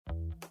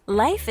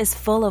Life is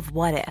full of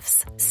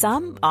what-ifs.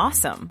 Some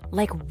awesome,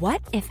 like what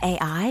if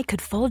AI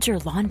could fold your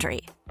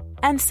laundry?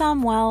 And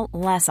some, well,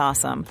 less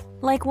awesome,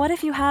 like what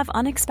if you have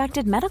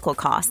unexpected medical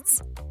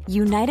costs?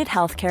 United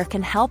Healthcare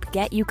can help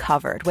get you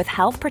covered with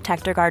Health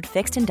Protector Guard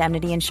fixed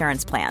indemnity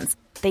insurance plans.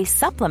 They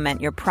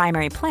supplement your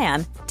primary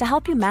plan to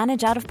help you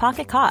manage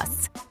out-of-pocket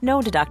costs.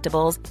 No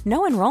deductibles,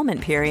 no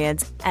enrollment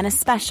periods, and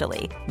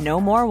especially no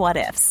more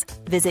what-ifs.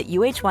 Visit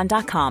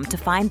uh1.com to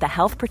find the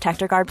Health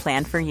Protector Guard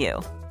plan for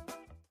you.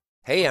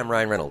 Hey, I'm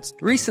Ryan Reynolds.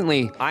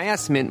 Recently, I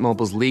asked Mint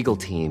Mobile's legal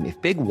team if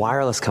big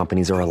wireless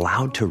companies are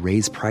allowed to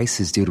raise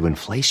prices due to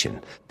inflation.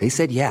 They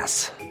said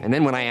yes. And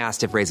then when I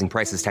asked if raising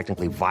prices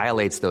technically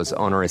violates those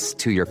onerous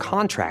two-year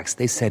contracts,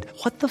 they said,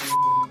 "What the f***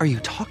 are you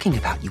talking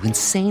about, you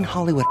insane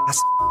Hollywood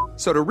ass?"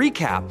 So to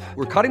recap,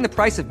 we're cutting the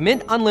price of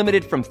Mint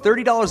Unlimited from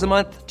 $30 a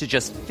month to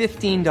just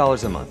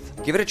 $15 a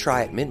month. Give it a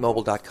try at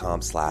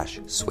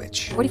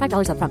mintmobile.com/switch.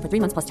 $45 up front for 3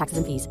 months plus taxes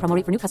and fees. Promo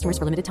rate for new customers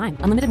for limited time.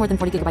 Unlimited more than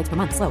 40 gigabytes per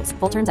month. Slows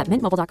full terms at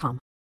mintmobile.com.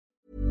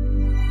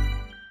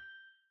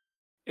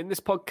 In this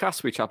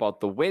podcast, we chat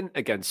about the win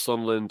against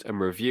Sunderland and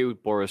review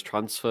Borough's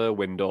transfer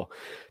window.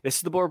 This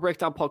is the Borough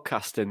Breakdown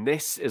Podcast, and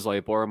this is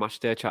our Borough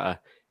Matchday Chatter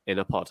in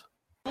a pod.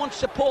 Wants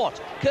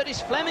support.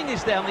 Curtis Fleming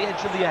is there on the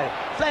edge of the area.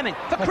 Fleming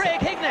for Craig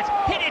Hignett.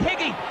 Hit it,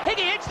 Higgy.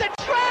 Higgy hits the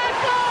treble!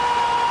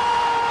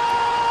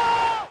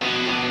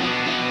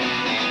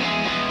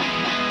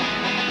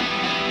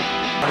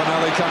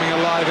 Ravanelli coming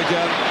alive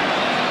again.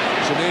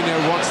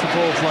 Juninho wants the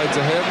ball played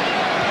to him.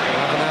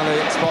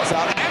 Ravanelli spots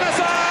out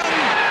Emerson!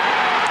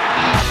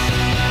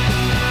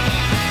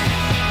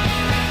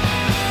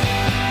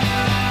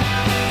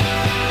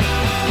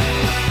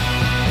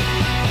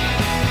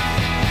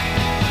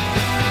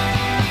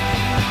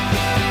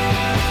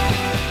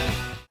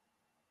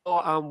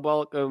 And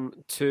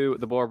welcome to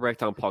the Borough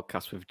Breakdown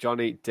Podcast with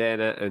Johnny,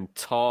 Dana and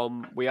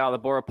Tom. We are the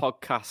Borough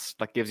Podcast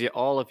that gives you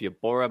all of your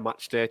Borough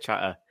Matchday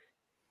Chatter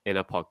in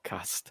a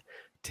podcast.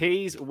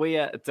 Tees, we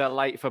are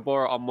delight for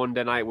Borough on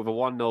Monday night with a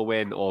 1-0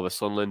 win over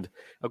Sunderland.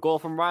 A goal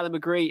from Riley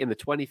McGree in the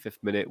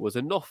 25th minute was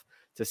enough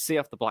to see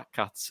off the Black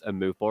Cats and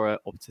move Borough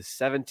up to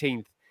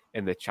 17th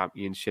in the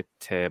Championship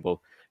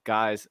table.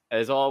 Guys,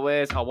 as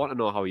always, I want to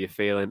know how you're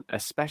feeling,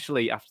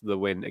 especially after the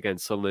win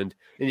against Sunderland.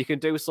 And you can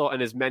do so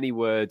in as many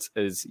words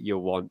as you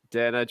want.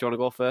 Dana, do you want to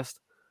go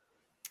first?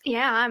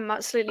 Yeah, I'm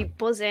absolutely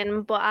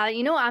buzzing. But,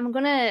 I'm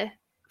going to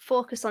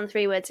focus on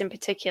 3 words in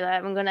particular.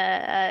 I'm going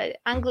to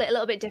angle it a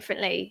little bit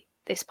differently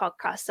this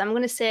podcast. I'm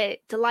going to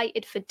say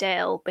delighted for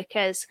Dale,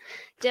 because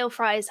Dale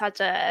Fry's had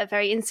a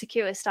very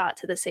insecure start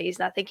to the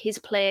season. I think his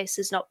place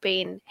has not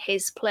been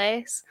his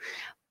place.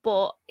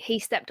 But he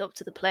stepped up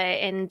to the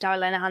plate in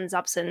Darragh Lenihan's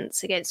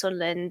absence against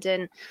Sunderland.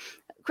 And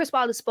Chris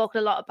Wilder's spoken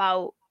a lot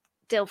about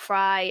Dale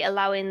Fry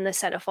allowing the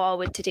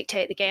centre-forward to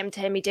dictate the game to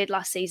him. He did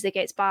last season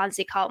against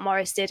Barnsley. Carlton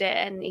Morris did it,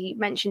 and he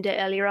mentioned it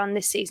earlier on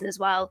this season as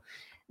well.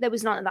 There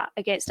was none of that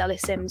against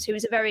Ellis Sims, who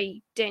was a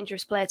very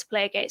dangerous player to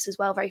play against as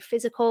well. Very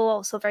physical,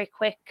 also very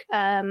quick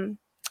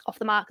off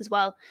the mark as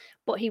well.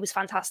 But he was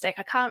fantastic.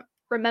 I can't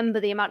remember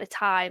the amount of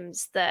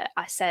times that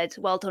I said,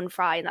 well done,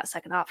 Fry, in that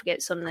second half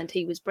against Sunderland.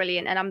 He was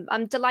brilliant. And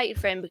I'm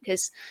delighted for him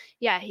because,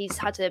 he's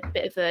had a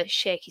bit of a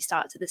shaky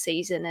start to the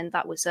season. And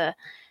that was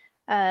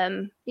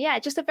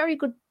just a very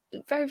good,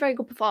 very, very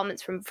good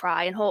performance from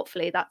Fry. And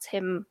hopefully that's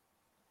him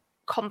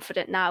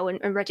confident now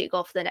and ready to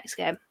go for the next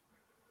game.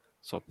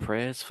 So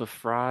praise for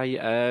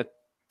Fry.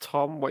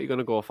 Tom, what are you going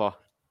to go for?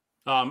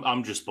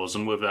 I'm just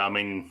buzzing with it. I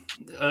mean,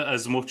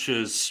 as much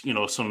as,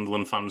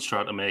 Sunderland fans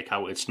try to make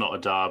out it's not a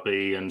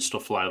derby and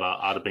stuff like that,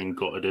 I'd have been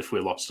gutted if we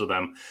lost to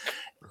them.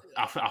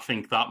 I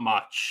think that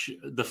match,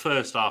 the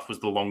first half was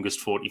the longest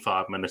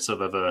 45 minutes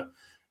I've ever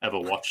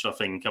watched, I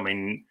think. I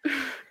mean,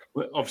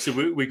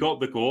 obviously we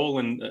got the goal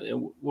and it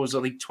was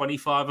like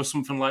 25 or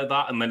something like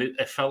that. And then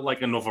it felt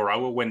like another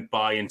hour went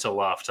by until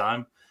half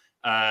time.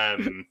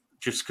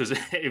 Just because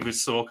it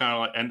was so kind of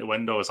like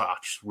end-to-end, I was like, I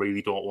just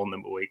really don't want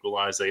them to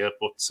equalise here.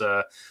 But,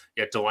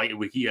 delighted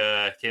we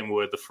came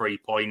away with the 3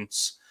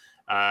 points.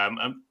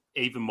 I'm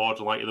even more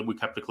delighted that we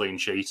kept a clean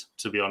sheet,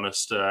 to be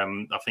honest. I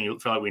feel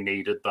like we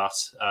needed that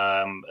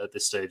at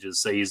this stage of the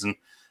season.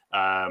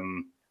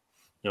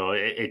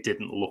 It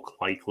didn't look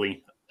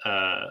likely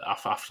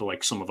after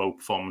like some of our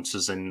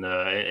performances in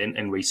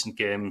recent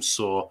games.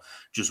 So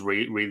just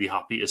really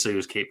happy to see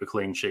us keep a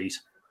clean sheet.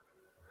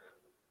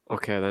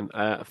 Okay, then.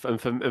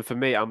 And for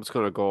me, I'm just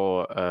going to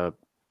go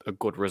a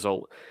good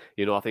result.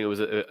 I think it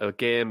was a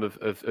game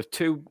of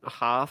 2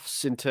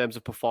 halves in terms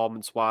of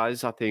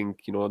performance-wise. I think,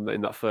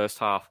 in that first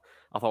half,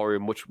 I thought we were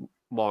much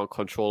more in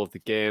control of the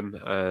game.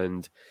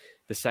 And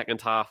the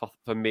second half,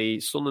 for me,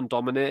 Sunderland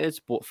dominated.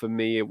 But for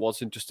me, it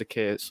wasn't just a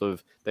case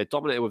of they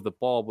dominated with the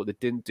ball, but they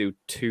didn't do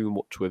too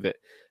much with it.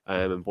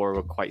 And Borough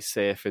were quite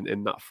safe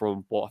in that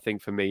front. But I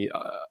think for me,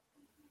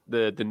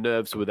 the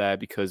nerves were there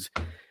because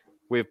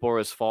with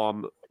Borough's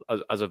form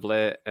as of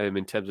late,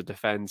 in terms of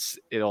defence,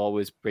 it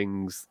always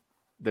brings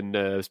the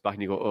nerves back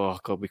and you go, oh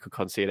God, we could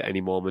concede at any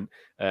moment.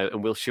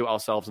 And we'll shoot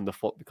ourselves in the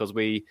foot because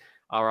we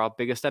are our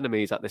biggest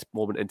enemies at this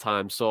moment in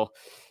time. So,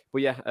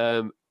 but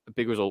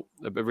big result,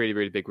 a really,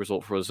 really big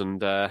result for us,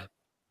 and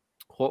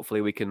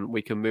hopefully we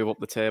can move up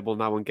the table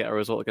now and get a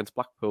result against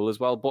Blackpool as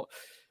well. But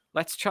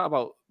let's chat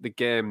about the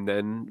game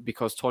then,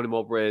 because Tony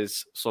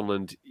Mowbray's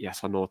Sunderland.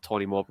 Yes, I know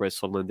Tony Mowbray's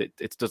Sunderland.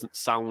 It doesn't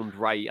sound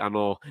right. I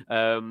know.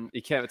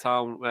 He came to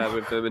town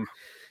with them, and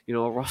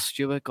Ross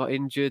Stewart got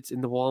injured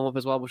in the warm up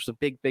as well, which was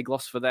a big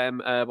loss for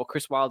them. But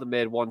Chris Wilder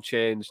made one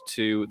change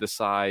to the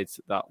side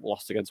that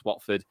lost against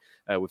Watford,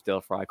 with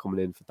Dale Fry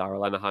coming in for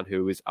Darragh Lenihan,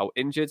 who is out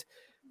injured.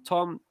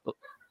 Tom,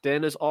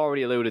 Dana's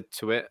already alluded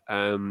to it,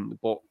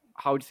 but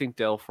how do you think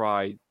Dale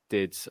Fry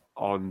did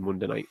on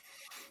Monday night?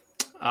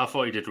 I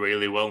thought he did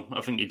really well. I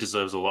think he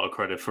deserves a lot of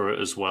credit for it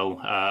as well.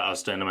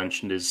 As Dana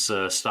mentioned, his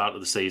start of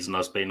the season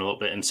has been a little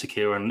bit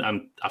insecure. And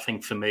I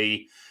think for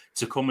me,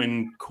 to come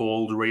in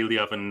cold, really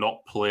having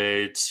not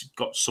played,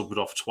 got subbed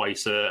off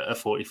twice at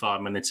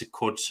 45 minutes, it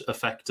could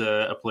affect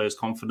a player's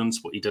confidence,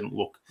 but he didn't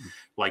look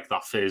like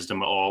that fazed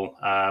him at all.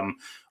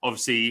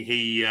 Obviously,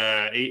 he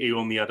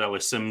only had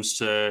Ellis Sims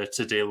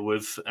to deal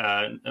with.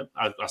 I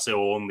say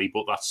only,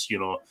 but that's,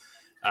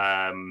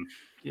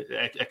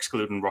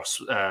 excluding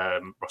Ross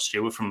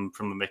Stewart from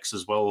the mix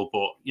as well.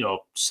 But,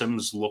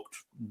 Sims looked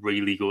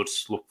really good,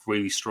 looked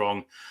really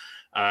strong,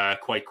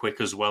 quite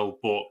quick as well.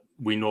 But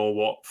we know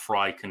what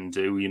Fry can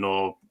do.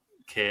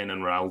 Kane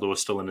and Ronaldo are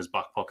still in his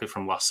back pocket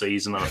from last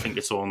season, and I think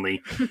it's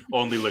only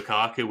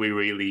Lukaku we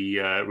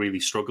really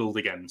struggled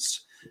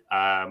against.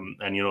 And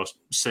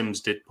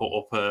Sims did put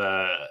up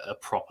a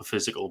proper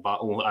physical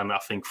battle, and I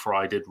think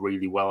Fry did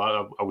really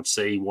well. I would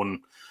say he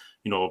won,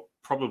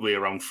 probably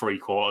around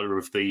 3/4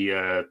 of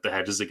the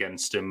headers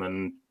against him,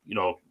 and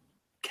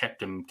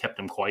kept him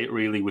quiet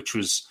really, which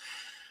was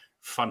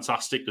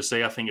fantastic to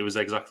see. I think it was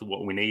exactly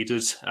what we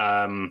needed.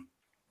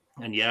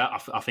 And yeah,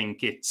 I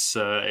think it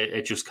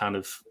just kind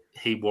of,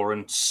 he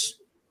warrants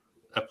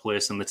a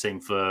place in the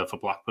team for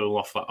Blackpool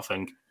off that, I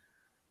think.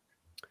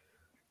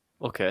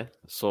 Okay,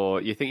 so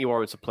you think he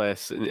warrants a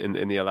place in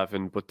the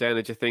 11, but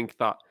Dana, do you think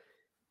that,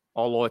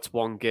 although it's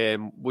one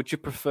game, would you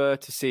prefer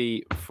to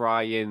see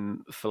Fry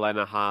in for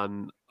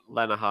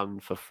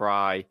Lenihan for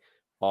Fry,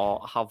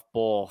 or have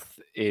both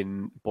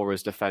in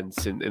Borough's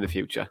defence in the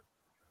future?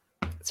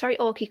 It's very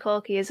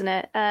orky-corky, isn't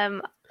it?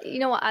 You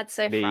know what? I'd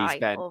say Fry.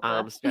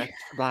 Arms stretched.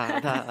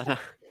 I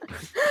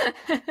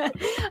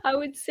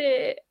would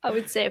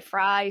say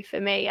Fry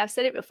for me. I've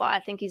said it before. I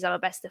think he's our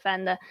best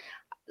defender.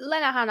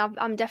 Lenihan,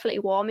 I'm definitely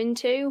warming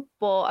to,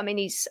 but I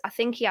mean, I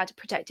think he had a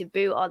protective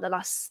boot, or the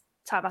last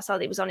time I saw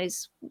that it was on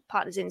his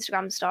partner's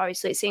Instagram story,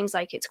 so it seems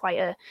like it's quite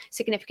a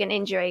significant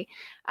injury.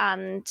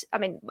 And I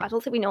mean, I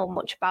don't think we know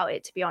much about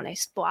it, to be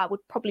honest, but I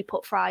would probably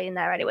put Fry in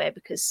there anyway,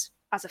 because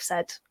as I've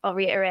said, I'll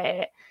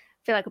reiterate it,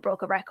 I feel like I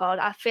broke a record.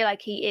 I feel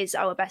like he is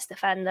our best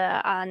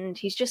defender, and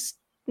he's just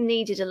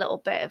needed a little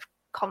bit of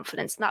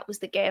confidence. And that was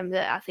the game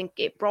that I think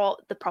it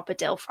brought the proper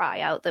Dale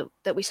Fry out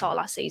that we saw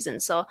last season.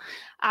 So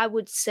I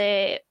would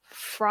say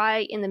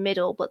Fry in the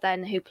middle, but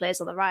then who plays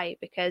on the right?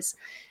 Because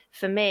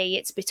for me,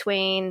 it's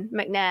between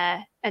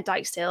McNair and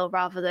Dijksteel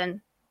rather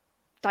than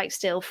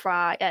Dijksteel,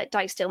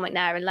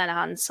 McNair and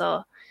Lenihan.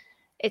 So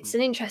it's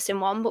an interesting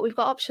one, but we've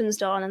got options,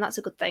 Dawn, and that's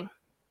a good thing.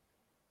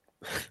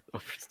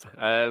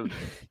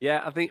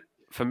 Yeah, I think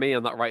for me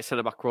on that right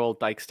centre back role,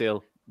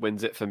 Dijksteel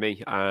wins it for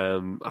me.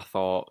 I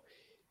thought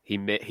he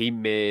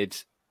made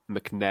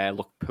McNair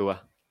look poor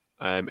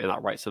in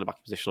that right centre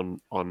back position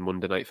on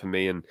Monday night for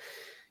me, and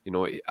I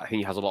think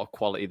he has a lot of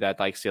quality there,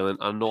 Dijksteel, and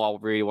I know I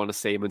really want to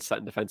see him in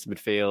centre defensive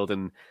midfield,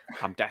 and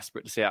I'm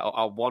desperate to see it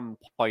at one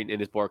point in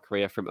his Borough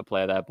career for him to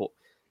play there. But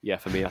yeah,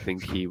 for me, I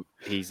think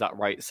he's that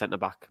right centre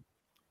back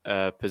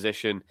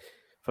position.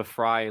 For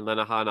Fry and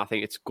Lenihan, I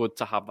think it's good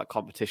to have that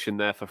competition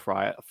there for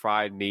Fry.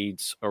 Fry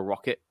needs a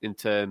rocket in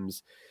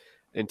terms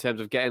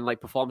of getting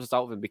performances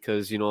out of him,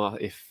 because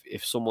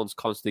if someone's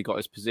constantly got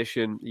his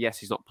position, yes,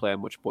 he's not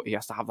playing much, but he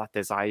has to have that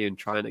desire and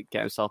trying to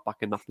get himself back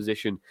in that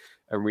position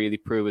and really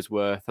prove his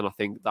worth. And I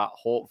think that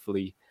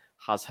hopefully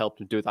has helped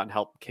him do that and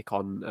help kick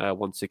on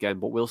once again.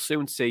 But we'll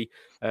soon see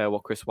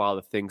what Chris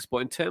Wilder thinks. But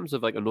in terms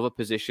of another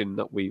position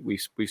that we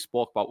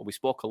spoke about, we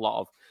spoke a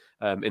lot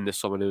of in the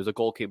summer, it was a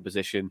goalkeeping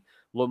position.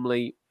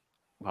 Lumley,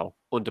 well,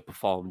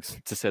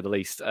 underperformed to say the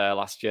least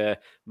last year.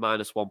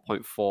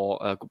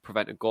 -1.4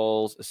 prevented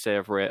goals, a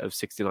save rate of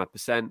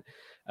 69%.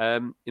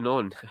 And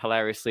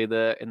hilariously,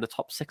 they're in the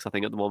top 6, I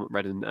think, at the moment,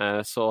 Reading.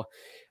 So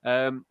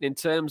in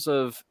terms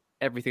of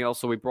everything else,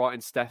 so we brought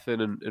in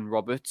Stefan and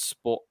Roberts,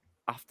 but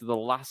after the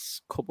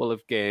last couple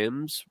of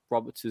games,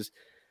 Roberts has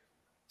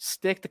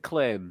staked a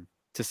claim,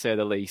 to say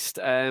the least.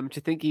 Do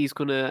you think he's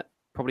going to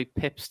probably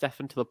pip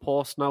Stefan to the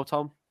post now,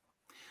 Tom?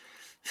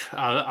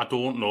 I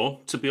don't know,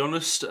 to be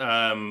honest,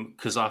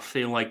 because I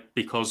feel like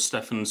because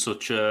Stefan's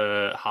such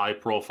a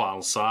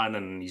high-profile sign,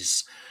 and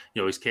he's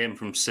came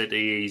from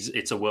City,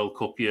 it's a World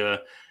Cup year.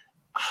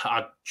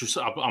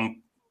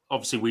 I'm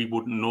obviously we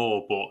wouldn't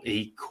know, but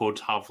he could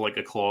have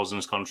a clause in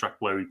his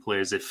contract where he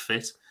plays if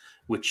fit,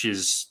 which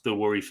is the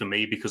worry for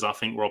me, because I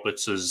think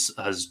Roberts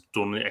has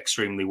done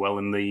extremely well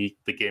in the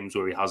games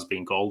where he has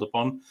been called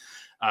upon.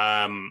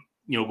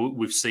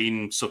 we've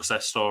seen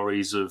success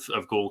stories of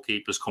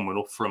goalkeepers coming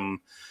up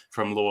from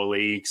lower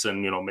leagues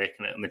and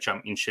making it in the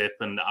Championship,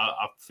 and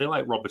I feel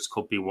like Roberts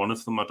could be one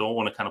of them. I don't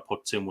want to kind of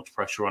put too much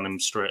pressure on him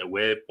straight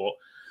away, but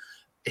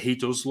he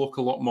does look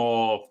a lot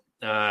more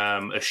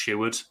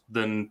assured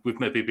than we've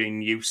maybe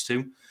been used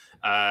to,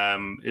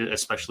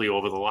 especially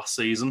over the last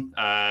season.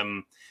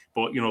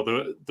 But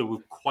there were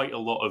quite a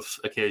lot of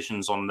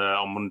occasions on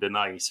Monday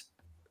night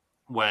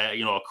where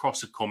a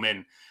cross had come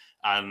in,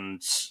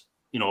 and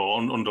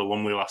under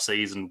Lumley last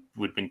season,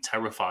 we'd been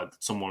terrified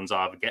that someone's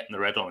either getting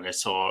their head on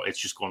it or it's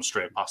just going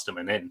straight past him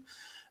and in.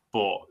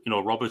 But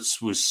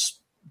Roberts was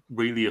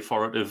really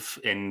authoritative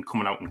in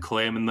coming out and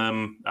claiming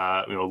them.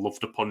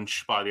 Loved a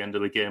punch by the end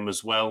of the game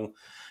as well.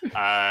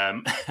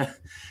 And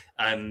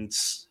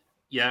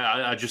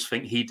yeah, I just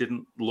think he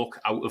didn't look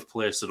out of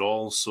place at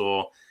all.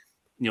 So,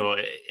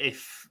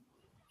 if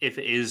it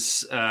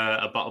is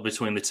a battle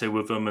between the two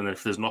of them, and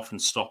if there's nothing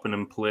stopping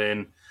him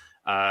playing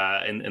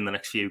in the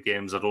next few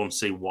games, I don't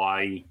see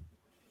why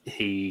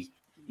he,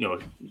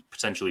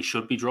 potentially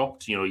should be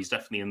dropped. He's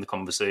definitely in the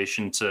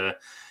conversation to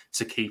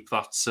keep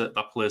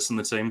that place in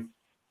the team.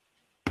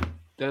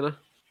 Dana?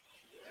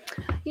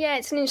 Yeah,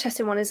 it's an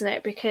interesting one, isn't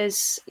it?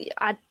 Because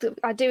I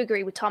do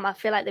agree with Tom. I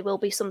feel like there will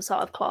be some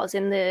sort of clause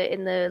in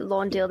the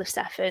loan deal with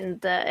Stefan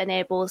that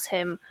enables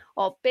him,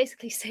 or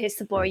basically says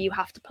to Boro, you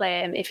have to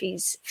play him if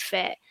he's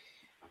fit.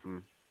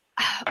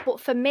 But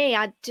for me,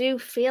 I do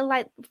feel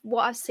like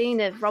what I've seen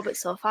of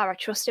Roberts so far, I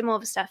trust him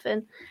over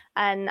Stefan.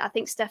 And I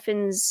think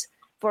Stefan's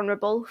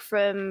vulnerable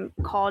from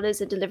corners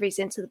and deliveries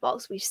into the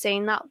box. We've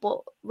seen that,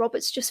 but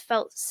Roberts just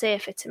felt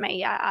safer to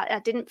me.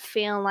 I didn't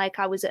feel like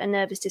I was at a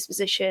nervous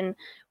disposition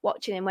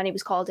watching him when he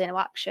was called into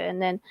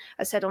action. And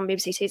I said on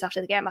BBC Tees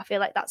after the game, I feel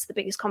like that's the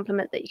biggest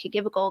compliment that you could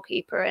give a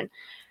goalkeeper. And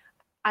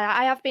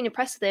I have been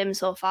impressed with him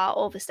so far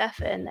over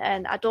Stefan,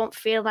 and I don't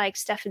feel like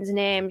Stefan's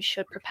name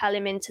should propel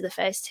him into the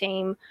first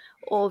team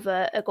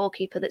over a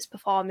goalkeeper that's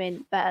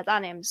performing better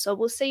than him. So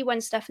we'll see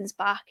when Stefan's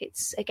back.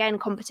 It's, again,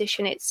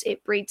 competition.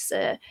 It breeds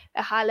a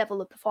high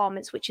level of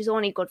performance, which is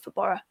only good for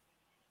Boro.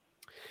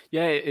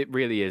 Yeah, it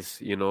really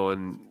is,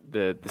 and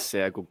the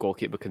say a good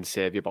goalkeeper can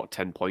save you about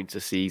 10 points a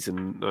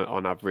season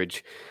on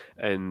average.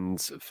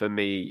 And for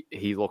me,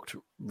 he looked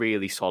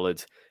really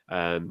solid.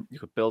 You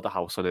could build a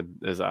house on him,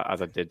 as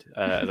I did,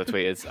 as I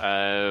tweeted.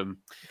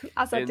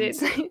 As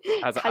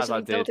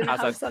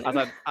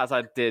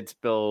I did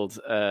build,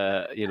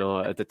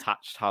 a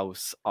detached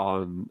house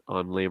on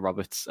Liam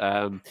Roberts.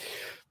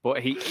 But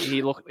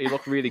he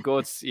looked really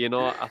good.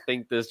 I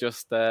think there's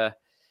just a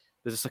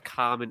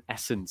calming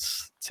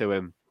essence to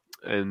him.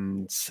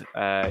 And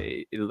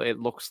it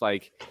looks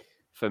like,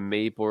 for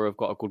me, Boro have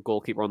got a good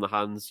goalkeeper on the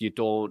hands. You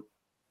don't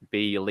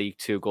be a League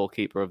Two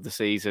goalkeeper of the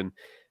season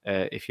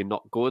if you're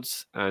not good.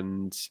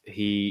 And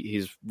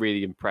he's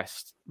really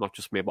impressed, not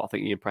just me, but I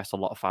think he impressed a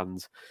lot of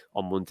fans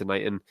on Monday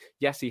night. And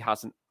yes, he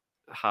hasn't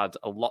had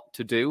a lot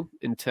to do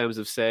in terms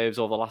of saves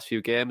over the last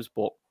few games,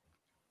 but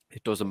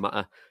it doesn't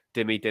matter.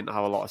 Dimmy didn't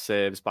have a lot of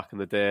saves back in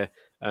the day,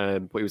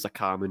 but he was a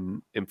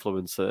calming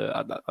influence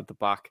at the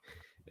back.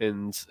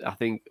 And I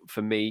think,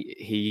 for me,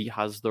 he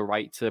has the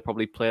right to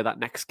probably play that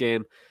next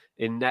game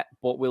in net.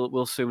 But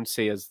we'll soon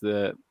see as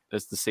the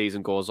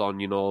season goes on.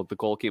 The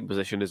goalkeeping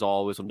position is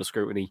always under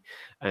scrutiny,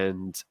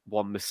 and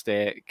one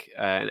mistake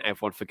and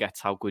everyone forgets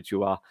how good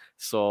you are.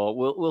 So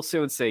we'll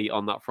soon see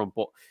on that front.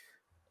 But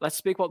let's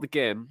speak about the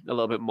game a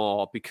little bit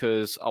more,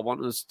 because I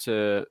want us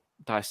to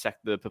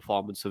dissect the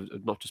performance of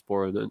not just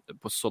Boro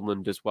but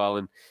Sunderland as well.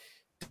 And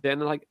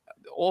then,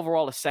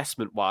 overall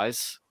assessment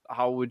wise,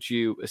 how would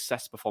you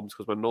assess performance?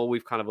 Because I know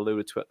we've kind of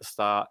alluded to it at the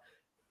start,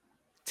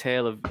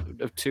 tale of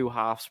two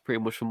halves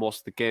pretty much for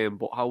most of the game,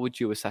 but how would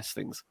you assess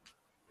things?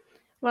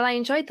 Well, I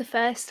enjoyed the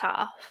first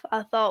half.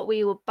 I thought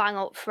we were bang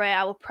up for it.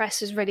 Our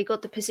press was really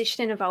good. The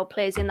positioning of our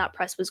players in that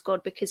press was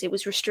good because it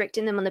was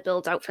restricting them on the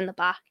build-out from the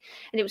back.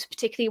 And it was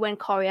particularly when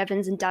Corey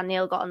Evans and Dan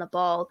Neil got on the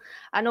ball.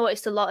 I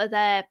noticed a lot of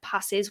their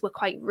passes were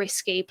quite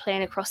risky,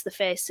 playing across the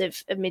face of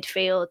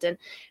midfield. And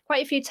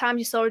quite a few times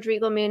you saw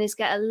Rodrigo Muniz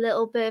get a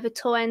little bit of a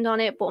toe end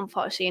on it, but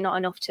unfortunately not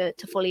enough to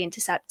fully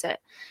intercept it.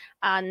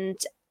 And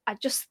I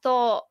just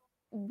thought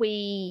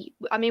we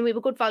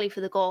were good value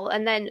for the goal.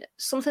 And then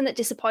something that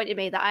disappointed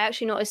me that I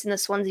actually noticed in the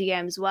Swansea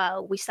game as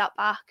well, we sat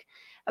back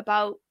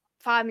about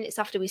 5 minutes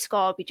after we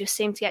scored. We just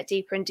seemed to get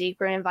deeper and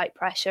deeper and invite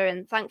pressure.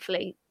 And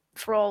thankfully,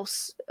 for all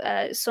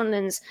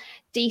Sunderland's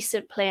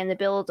decent play in the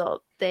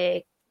build-up,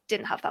 they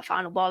didn't have that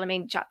final ball.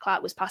 Jack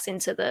Clark was passing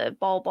to the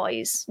ball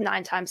boys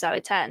 9 times out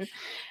of 10.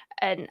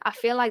 And I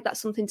feel like that's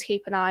something to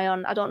keep an eye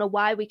on. I don't know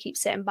why we keep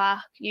sitting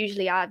back.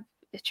 Usually I'd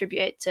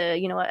attribute it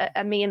to,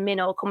 a me and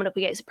Minnow coming up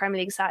against the Premier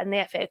League side in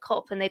the FA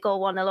Cup, and they go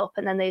 1-0 up,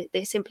 and then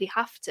they simply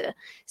have to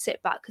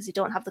sit back because they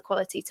don't have the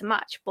quality to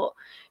match. But,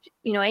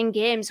 in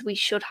games, we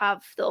should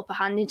have the upper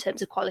hand in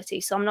terms of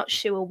quality. So I'm not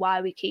sure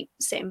why we keep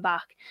sitting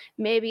back.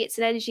 Maybe it's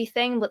an energy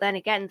thing, but then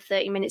again,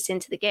 30 minutes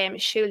into the game,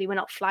 surely we're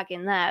not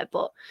flagging there.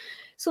 But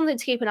something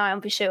to keep an eye on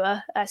for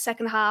sure.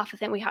 Second half, I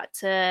think we had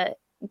to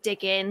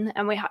dig in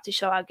and we had to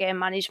show our game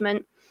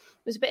management.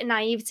 was a bit of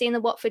naivety in the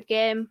Watford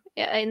game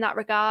in that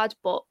regard,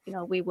 but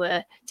we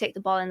were take the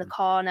ball in the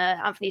corner.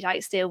 Anthony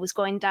Dijksteel was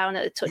going down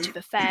at the touch of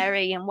a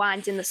fairy and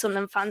winding the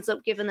Sunderland fans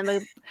up, giving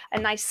them a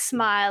nice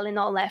smile in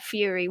all their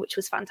fury, which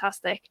was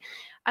fantastic.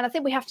 And I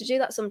think we have to do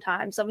that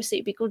sometimes. Obviously,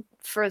 it'd be good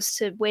for us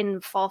to win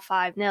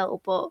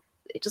 4-5-0, but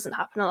it doesn't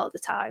happen a lot of the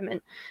time.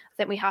 And I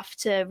think we have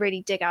to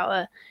really dig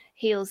our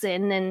heels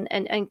in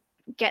and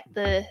get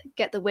the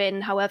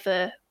win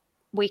however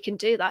we can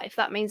do that. If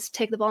that means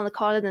take the ball in the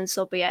corner, then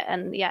so be it.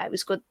 And yeah, it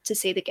was good to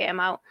see the game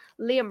out.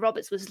 Liam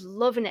Roberts was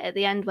loving it at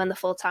the end when the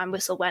full-time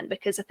whistle went,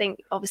 because I think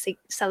obviously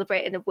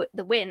celebrating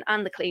the win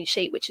and the clean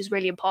sheet, which is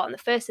really important,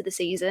 the first of the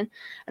season,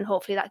 and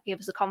hopefully that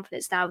gives us the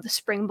confidence now, the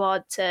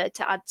springboard to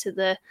add to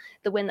the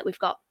win that we've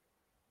got.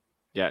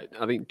 Yeah,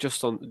 I think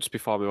just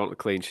before we want the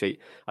clean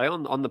sheet, I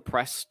think on the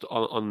press,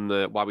 on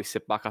the why we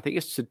sit back, I think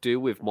it's to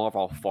do with more of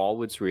our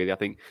forwards, really. I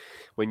think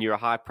when you're a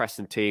high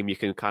pressing team, you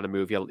can kind of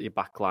move your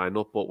back line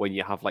up, but when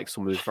you have like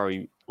someone who's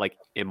very like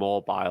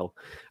immobile,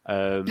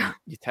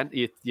 you tend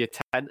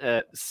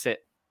to sit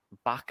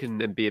back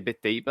and be a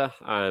bit deeper.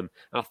 And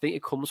I think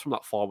it comes from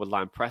that forward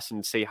line press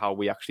and see how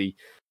we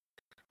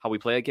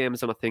play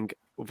games. And I think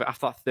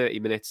after that 30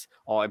 minutes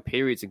or in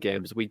periods of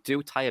games, we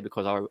do tire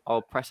because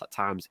our press at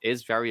times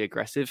is very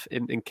aggressive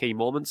in key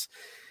moments.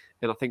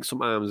 And I think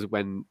sometimes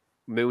when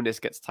Muniz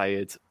gets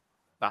tired,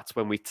 that's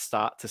when we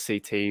start to see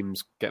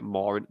teams get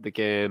more into the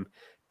game,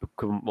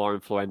 become more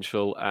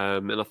influential.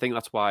 And I think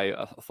that's why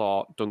I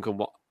thought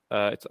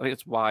I think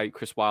it's why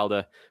Chris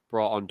Wilder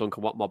brought on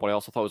Duncan Watmore, but I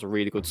also thought it was a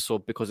really good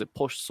sub because it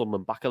pushed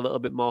someone back a little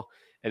bit more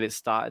and it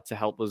started to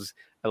help us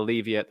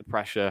alleviate the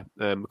pressure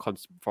from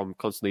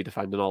constantly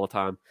defending all the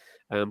time.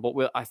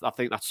 But I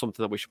think that's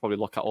something that we should probably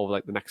look at over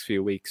like the next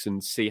few weeks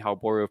and see how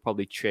Borough have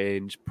probably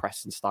changed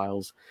pressing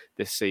styles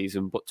this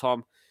season. But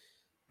Tom,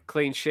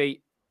 clean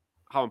sheet,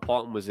 how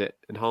important was it?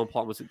 And how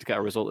important was it to get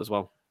a result as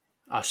well?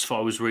 I just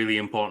thought it was really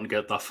important to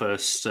get that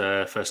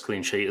first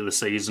clean sheet of the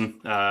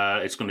season.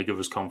 It's going to give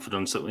us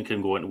confidence that we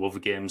can go into other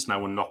games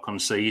now and not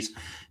concede,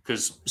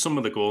 because some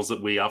of the goals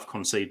that we have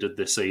conceded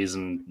this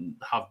season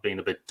have been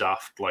a bit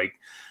daft. Like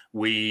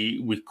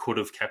we could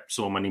have kept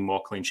so many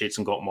more clean sheets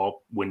and got more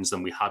wins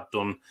than we had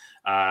done.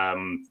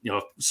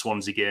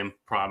 Swansea game,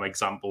 prime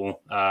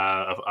example.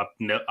 I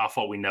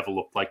thought we never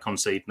looked like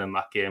conceding in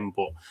that game,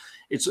 but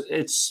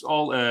it's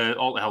all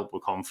to help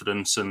with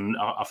confidence, and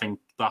I think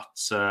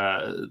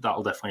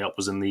that'll definitely help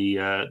us in the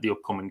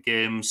upcoming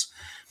games,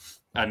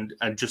 and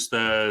just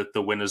the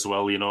win as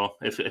well.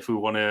 If we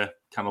want to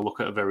kind of look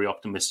at a very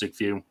optimistic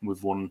view,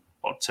 we've won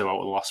 2 out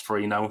of the last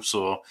 3 now,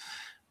 so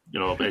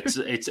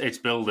it's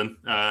building.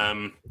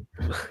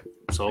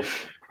 So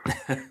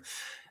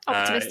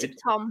optimistic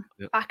Tom,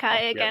 back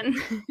at it again.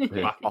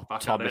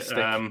 Back at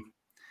it.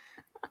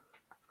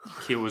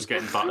 Q was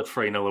getting battered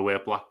 3-0 away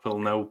at Blackpool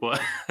now,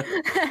 but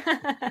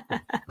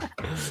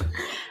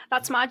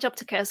that's my job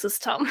to curse us,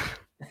 Tom.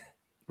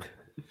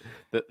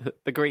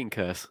 The green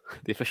curse,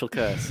 the official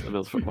curse of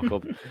Mills Football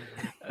Club.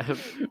 I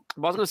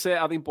was going to say,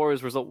 I think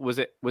Borough's result was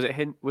it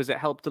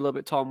helped a little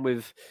bit, Tom,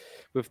 with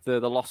the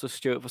loss of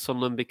Stewart for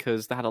Sunderland,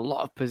 because they had a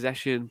lot of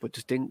possession but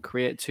just didn't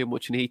create too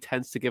much, and he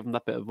tends to give them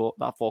that bit of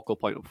that focal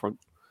point up front.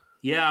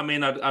 Yeah, I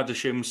mean, I'd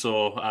assume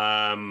so.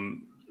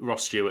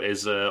 Ross Stewart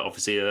is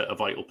obviously a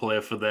vital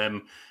player for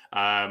them.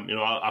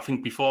 I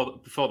think before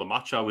the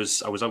match, I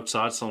was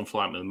outside selling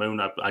Flight to the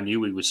Moon. I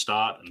knew he was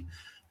starting.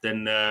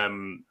 Then I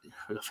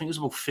think it was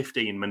about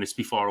 15 minutes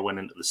before I went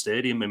into the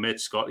stadium, my mate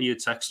Scotty had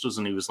texted us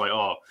and he was like,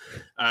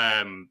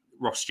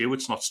 Ross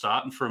Stewart's not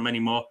starting for him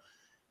anymore.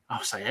 I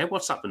was like, hey,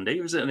 what's happened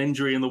here? Is it an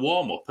injury in the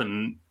warm-up?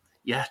 And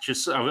yeah,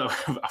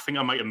 I think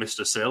I might have missed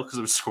a sale because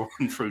I was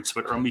scrolling through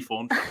Twitter on my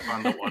phone trying to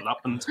find out what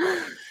happened.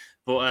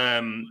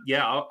 But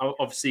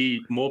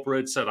obviously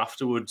Mowbray said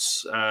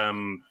afterwards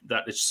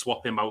that they'd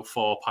swap him out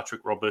for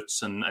Patrick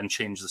Roberts and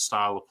change the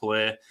style of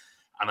play.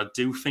 And I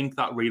do think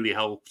that really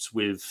helped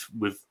with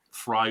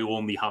Fry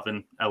only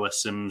having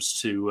Ellis Sims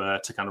to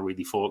kind of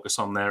really focus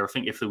on there. I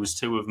think if there was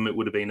 2 of them, it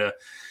would have been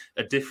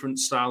a different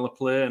style of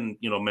play, and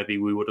maybe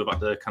we would have had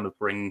to kind of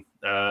bring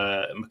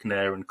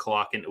McNair and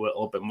Clark into it a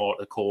little bit more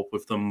to cope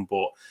with them.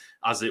 But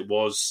as it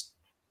was,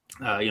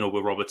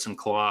 with Roberts and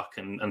Clark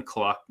and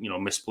Clark,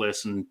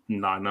 misplacing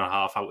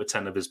 9.5 out of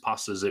 10 of his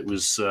passes, it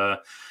was,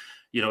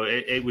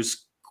 it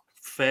was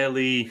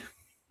fairly.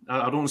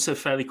 I don't want to say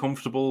fairly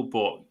comfortable,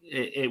 but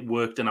it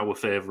worked in our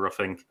favour, I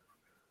think.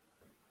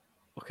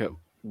 Okay,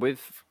 with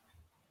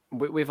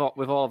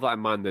all of that in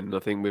mind, then I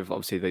think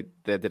obviously they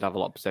did have a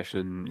lot of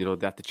possession. They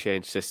had to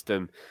change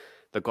system.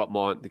 They got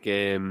more into the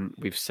game.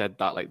 We've said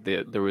that like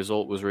the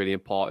result was really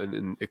important,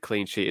 and a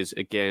clean sheet is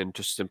again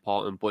just as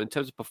important. But in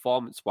terms of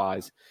performance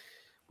wise,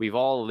 we've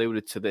all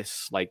alluded to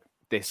this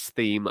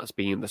theme that's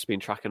been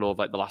tracking over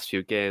like the last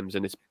few games,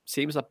 and it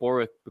seems that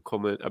Borough are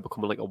becoming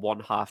like a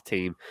one-half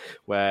team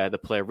where they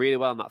play really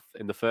well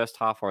in the first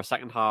half or a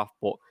second half,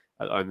 but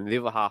in the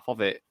other half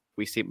of it,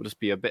 we seem to just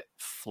be a bit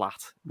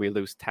flat. We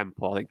lose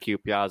tempo. I think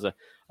QPR is a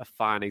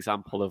fine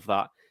example of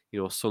that.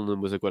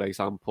 Sunderland was a good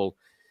example.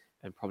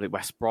 and probably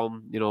West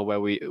Brom, where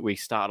we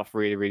started off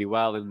really, really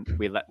well and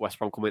we let West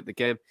Brom come into the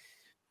game.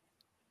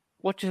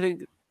 What do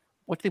you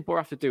think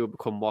Borough have to do to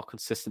become more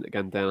consistent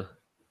again, Dana?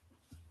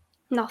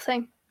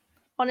 Nothing.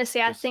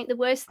 Honestly, I think the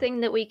worst thing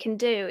that we can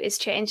do is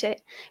change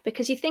it,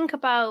 because you think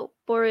about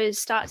Borough's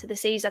start to the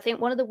season, I think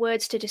one of the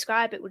words to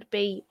describe it would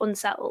be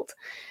unsettled.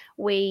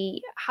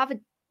 We have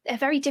a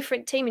very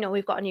different team.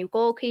 We've got a new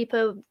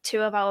goalkeeper,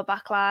 two of our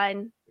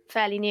backline,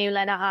 fairly new,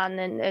 Lenihan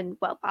and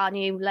our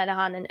new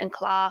Lenihan and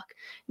Clark,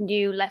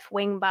 new left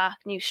wing back,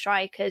 new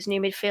strikers,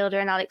 new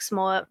midfielder and Alex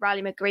Moore.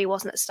 Riley McGree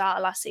wasn't at the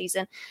start last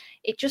season.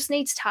 It just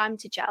needs time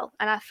to gel.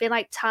 And I feel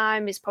like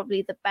time is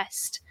probably the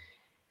best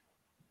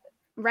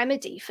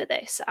remedy for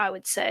this, I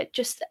would say.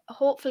 Just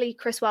hopefully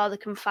Chris Wilder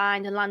can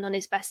find and land on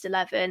his best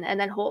 11, and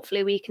then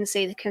hopefully we can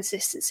see the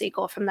consistency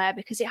go from there,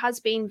 because it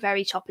has been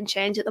very chop and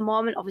change at the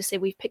moment. Obviously,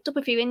 we've picked up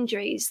a few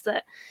injuries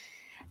that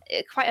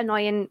are quite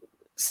annoying.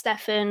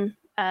 Stefan,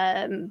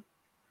 Lenihan,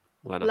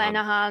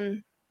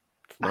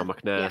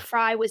 McNair.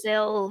 Fry was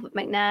ill,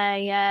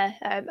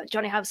 McNair,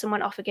 Johnny Howson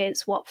went off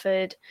against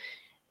Watford.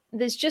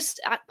 There's just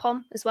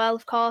Akpom as well,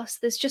 of course.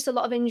 There's just a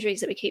lot of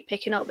injuries that we keep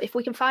picking up. If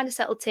we can find a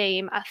settled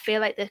team, I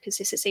feel like the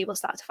consistency will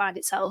start to find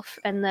itself,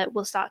 and that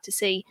we'll start to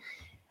see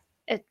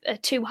a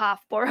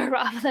 2-half Borough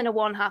rather than a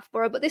 1-half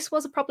Borough. But this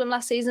was a problem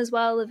last season as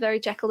well, a very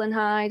Jekyll and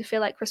Hyde. I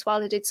feel like Chris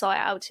Wilder did sort it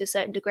out to a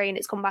certain degree, and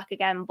it's come back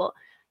again. But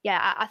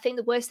yeah, I think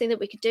the worst thing that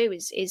we could do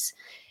is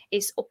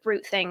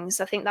uproot things.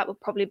 I think that would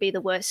probably be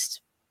the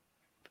worst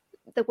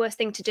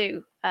thing to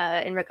do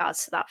in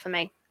regards to that for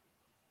me.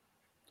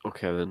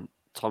 Okay, then.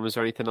 Tom, is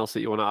there anything else that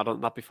you want to add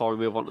on that before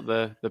we move on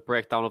to the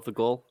breakdown of the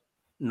goal?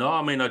 No,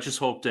 I mean, I just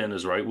hope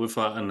Dana's right with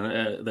that,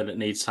 and that it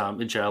needs time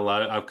to gel.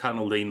 I've kind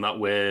of leaned that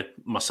way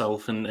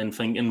myself in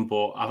thinking,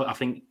 but I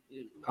think,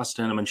 as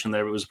Dana mentioned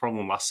there, it was a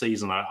problem last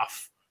season. I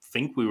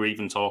think we were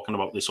even talking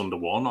about this under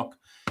Warnock.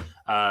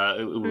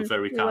 It was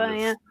very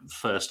kind of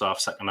first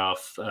half, second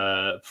half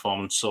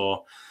performance.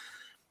 So,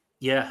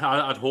 yeah,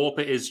 I'd hope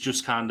it is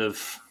just kind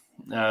of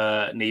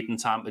needing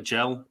time to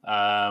gel.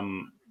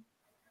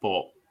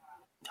 But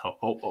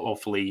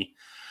hopefully,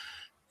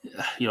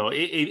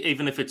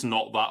 even if it's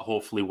not that,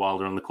 hopefully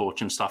Wilder and the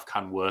coaching staff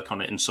can work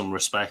on it in some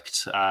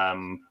respect.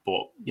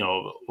 But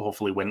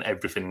hopefully when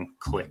everything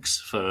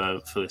clicks for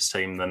this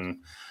team,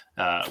 then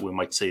we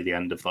might see the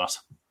end of that.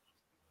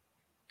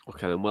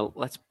 Okay, then. Well,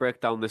 let's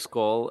break down this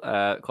goal.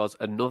 Because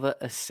another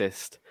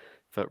assist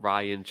for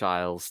Ryan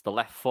Giles, the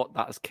left foot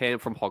that has came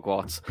from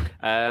Hogwarts.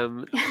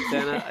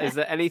 Dana, is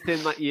there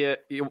anything that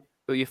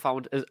you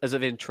found as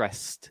of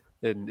interest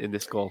in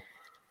this goal?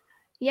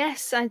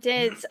 Yes, I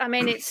did. I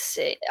mean,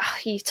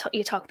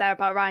 you talk there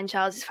about Ryan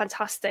Giles. It's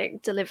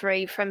fantastic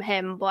delivery from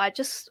him, but I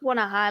just want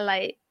to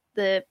highlight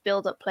the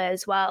build-up play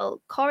as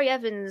well. Corey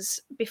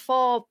Evans,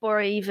 before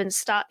Borough even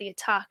start the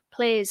attack,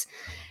 plays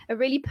a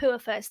really poor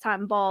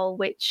first-time ball,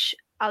 which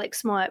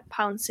Alex Moore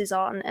pounces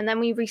on, and then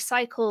we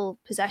recycle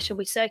possession.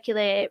 We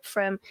circulate it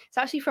it's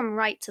actually from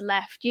right to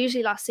left.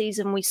 Usually last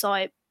season we saw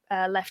it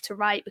left to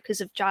right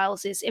because of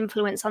Giles's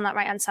influence on that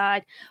right-hand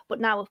side. But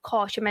now, of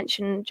course, you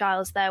mentioned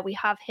Giles there. We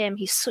have him.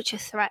 He's such a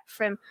threat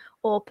from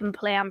open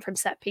play and from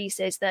set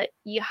pieces that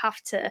you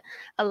have to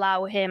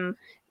allow him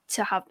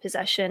to have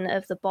possession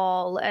of the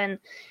ball. And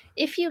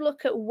if you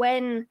look at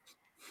when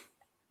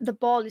the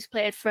ball is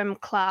played from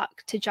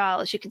Clark to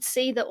Giles, you can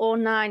see that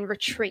 09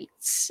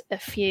 retreats a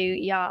few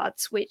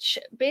yards, which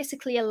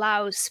basically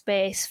allows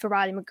space for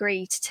Riley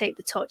McGree to take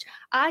the touch.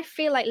 I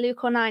feel like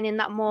Luke 09 in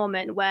that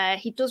moment where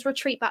he does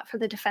retreat back from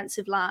the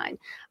defensive line,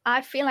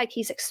 I feel like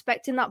he's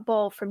expecting that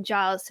ball from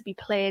Giles to be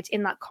played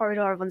in that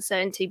corridor of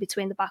uncertainty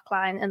between the back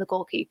line and the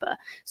goalkeeper,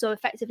 so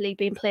effectively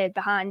being played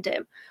behind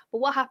him. But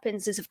what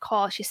happens is, of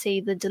course, you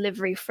see the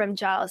delivery from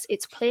Giles.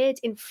 It's played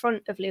in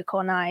front of Luke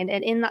 09,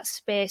 and in that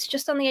space,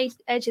 just on the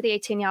edge of the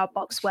 18-yard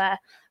box where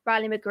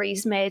Riley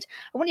McGree's made,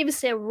 I wouldn't even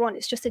say a run,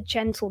 it's just a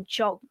gentle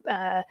jog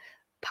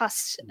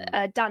past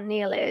Dan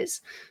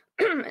Neal's.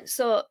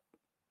 So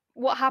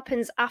what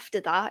happens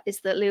after that is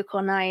that Luke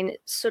 09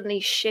 suddenly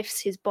shifts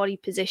his body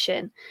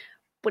position,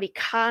 but he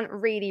can't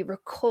really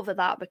recover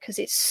that because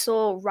it's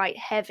so right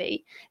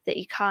heavy that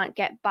he can't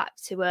get back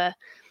to a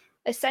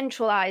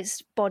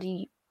centralised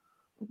body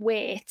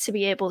way to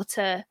be able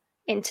to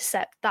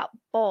intercept that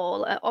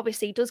ball.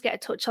 Obviously, he does get a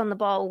touch on the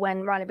ball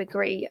when Riley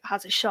McGree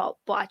has a shot,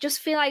 but I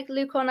just feel like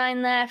Luke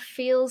 09 there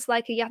feels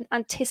like he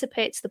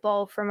anticipates the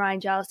ball from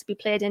Ryan Giles to be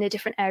played in a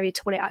different area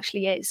to what it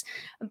actually is.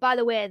 And by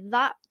the way,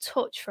 that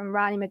touch from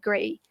Riley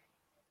McGree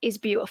is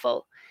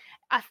beautiful.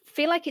 I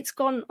feel like it's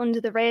gone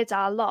under the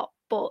radar a lot,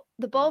 but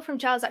the ball from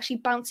Giles actually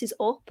bounces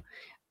up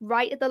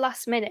right at the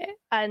last minute,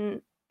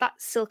 and that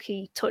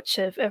silky touch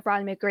of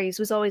Riley McGree's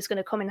was always going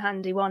to come in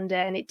handy one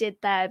day, and it did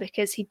there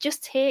because he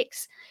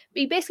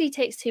basically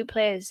takes two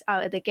players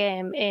out of the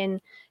game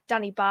in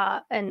Danny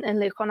Bart and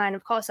Luke 09.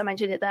 Of course, I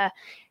mentioned it there.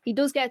 He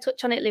does get a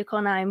touch on it, Luke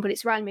 09, but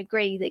it's Riley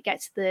McGree that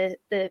gets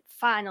the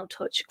final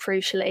touch,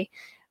 crucially.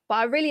 But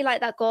I really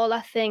like that goal.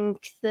 I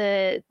think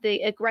the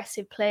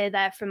aggressive play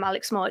there from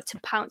Alex Moore to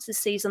pounce and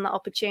seize on that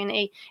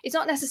opportunity. It's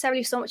not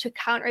necessarily so much a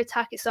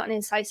counter-attack. It's not an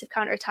incisive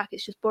counter-attack.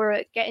 It's just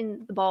Borough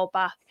getting the ball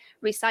back,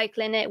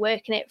 recycling it,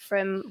 working it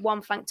from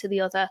one flank to the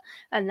other,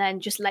 and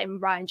then just letting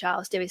Ryan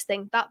Giles do his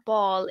thing. That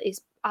ball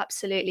is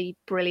absolutely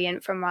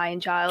brilliant from Ryan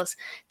Giles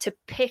to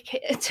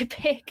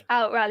pick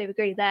out Riley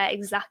McGree there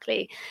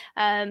exactly.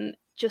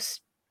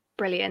 Just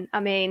brilliant. I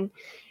mean,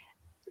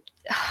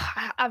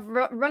 I've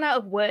run out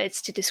of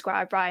words to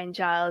describe Ryan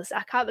Giles.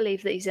 I can't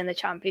believe that he's in the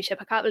Championship.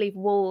 I can't believe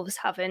Wolves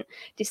haven't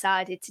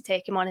decided to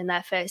take him on in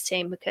their first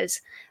team, because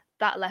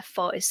that left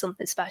foot is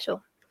something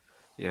special.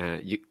 Yeah,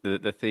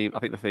 the theme. I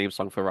think the theme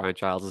song for Ryan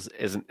Giles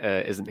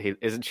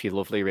isn't she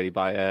lovely? Really,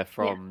 by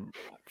from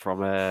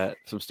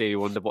Stevie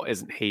Wonder, but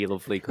isn't he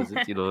lovely? Because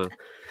it's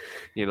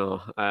fully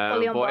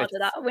on board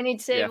with that. We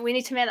need to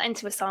make that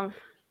into a song.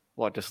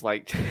 What, just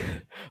like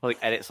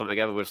edit something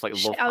together with just like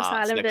love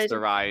hearts next to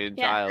Ryan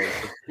Giles.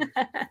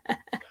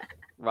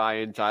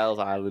 Ryan Giles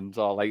Island,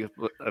 or like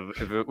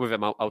with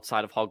him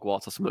outside of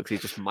Hogwarts or something, because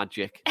he's just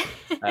magic.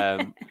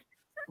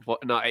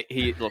 But no,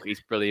 he's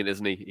brilliant,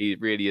 isn't he? He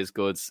really is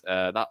good.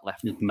 That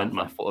left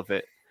foot of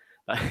it.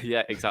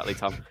 Yeah, exactly,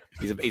 Tom.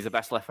 He's the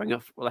best left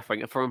winger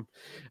for him.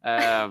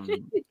 And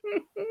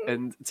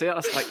to be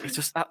honest, like, it's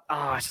just that.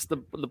 It's just the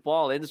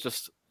ball in is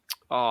just.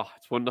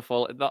 It's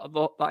wonderful.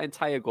 That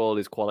entire goal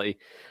is quality,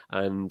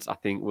 and I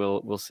think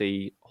we'll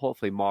see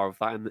hopefully more of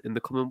that in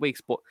the coming weeks.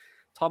 But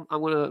Tom,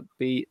 I'm going to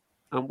be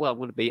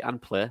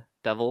and play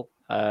devil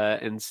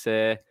and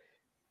say,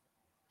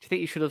 do you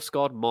think you should have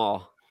scored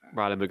more,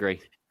 Riley McGree?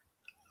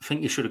 I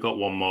think you should have got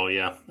one more,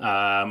 yeah.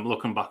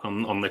 Looking back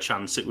on the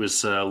chance, it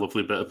was a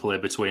lovely bit of play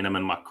between him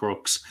and Matt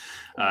Crooks.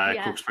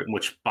 Crooks pretty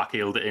much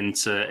backheeled it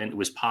into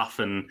his path,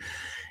 and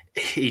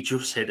he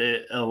just hit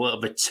it a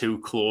little bit too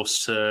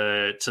close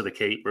to the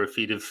keeper. If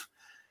he'd have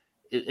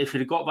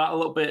got that a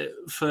little bit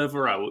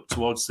further out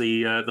towards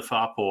the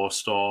far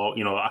post, or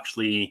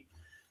actually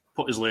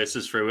put his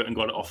laces through it and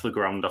got it off the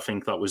ground, I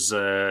think that was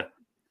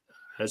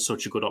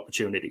such a good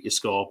opportunity to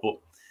score. But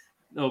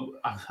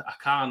I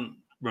can't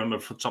remember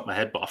off the top of my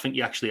head, but I think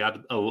he actually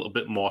had a little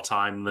bit more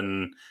time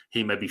than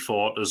he maybe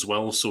thought as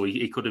well. So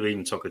he could have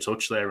even took a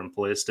touch there and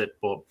placed it.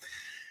 But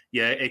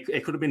yeah,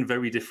 it could have been a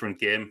very different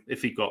game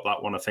if he got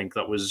that one. I think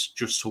that was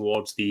just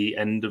towards the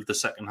end of the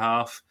second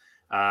half.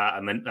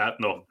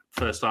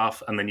 First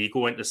half. And then you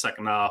go into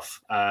second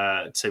half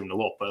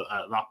 2-0 up. But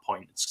at that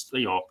point, it's,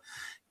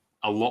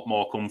 a lot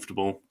more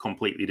comfortable,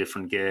 completely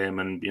different game.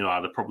 And,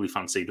 I'd have probably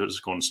fancied us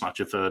to go and snatch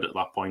a third at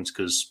that point,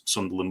 because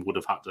Sunderland would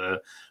have had to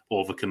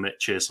overcommit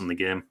chasing the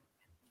game.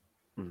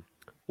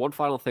 One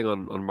final thing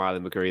on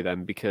Riley McGree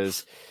then,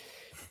 because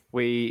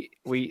we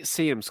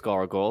see him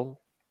score a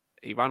goal.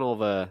 He ran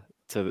over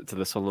to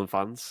the Sunderland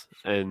fans,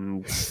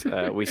 and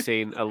we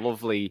seen a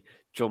lovely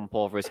jump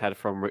over his head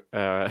from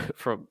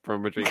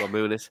Rodrigo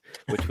Muniz,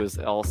 which was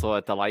also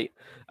a delight.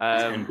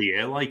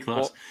 NBA like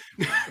that.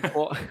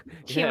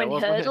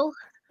 Human hurdle.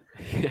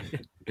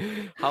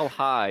 How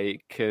high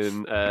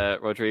can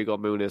Rodrigo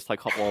Muniz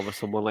hop over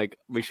someone? Like,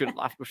 we should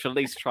at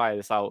least try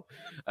this out.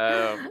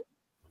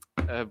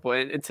 But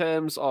in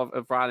terms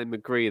of Riley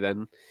McGree,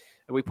 then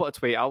we put a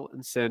tweet out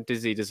and said,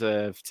 does he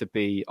deserve to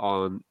be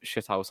on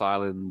Shithouse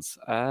Island?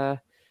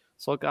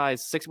 So,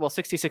 guys,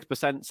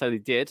 66% said he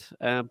did,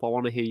 but I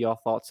want to hear your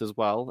thoughts as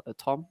well.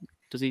 Tom,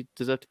 does he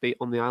deserve to be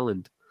on the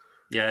island?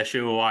 Yeah,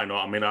 sure, why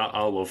not? I mean,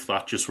 I love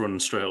that, just running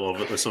straight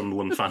over the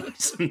Sunderland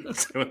fans and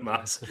doing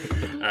that.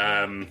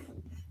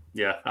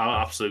 Yeah,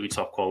 absolutely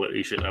top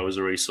quality shit. I was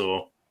already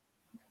so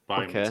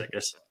buying the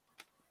tickets.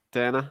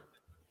 Dana?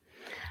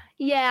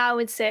 Yeah, I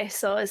would say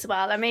so as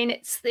well. I mean,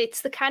 it's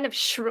the kind of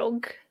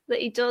shrug that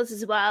he does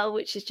as well,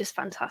 which is just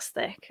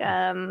fantastic.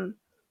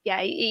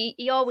 Yeah,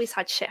 he always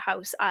had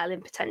Shithouse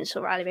Island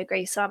potential, Riley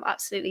McGree, so I'm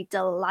absolutely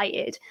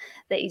delighted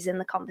that he's in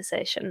the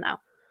conversation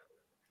now.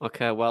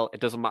 Okay, well, it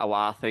doesn't matter what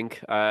I think,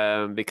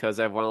 because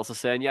everyone else is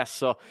saying yes.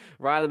 So,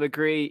 Riley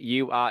McGree,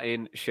 you are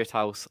in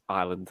Shithouse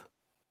Island.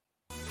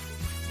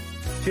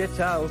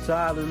 Shithouse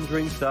Island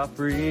drinks are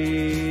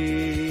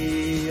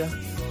free.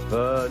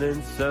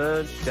 Burning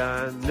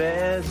sunshine,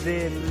 there's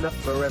enough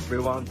for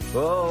everyone.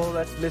 All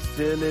that's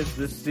missing is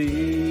the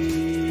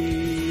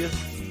sea.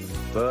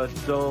 But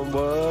don't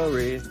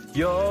worry,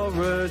 you're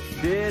a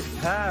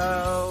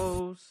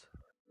shithouse.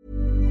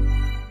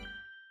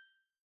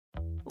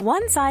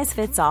 One size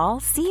fits all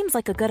seems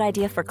like a good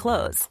idea for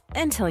clothes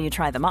until you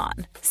try them on.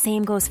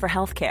 Same goes for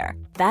healthcare.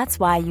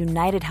 That's why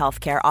United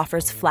Healthcare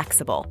offers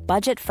flexible,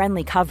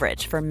 budget-friendly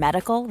coverage for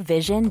medical,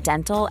 vision,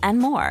 dental, and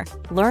more.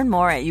 Learn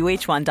more at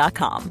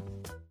uh1.com.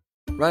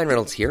 Ryan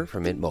Reynolds here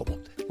from Mint Mobile.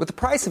 With the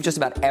price of just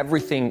about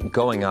everything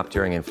going up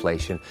during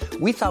inflation,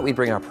 we thought we'd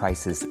bring our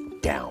prices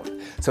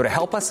down. So to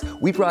help us,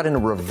 we brought in a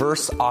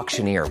reverse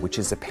auctioneer, which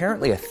is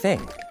apparently a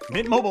thing.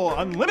 Mint Mobile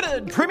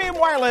Unlimited Premium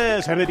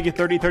Wireless. How to get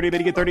 30, 30, bit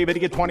to get 30, bit to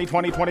get 20,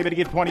 20, 20, bit to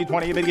get 20,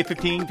 20, bit to get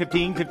 15,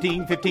 15,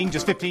 15, 15,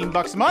 just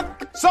 $15 a month?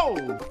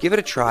 Sold! Give it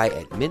a try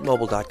at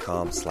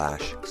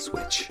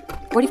mintmobile.com/switch.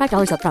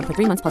 $45 up front for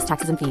 3 months plus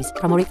taxes and fees.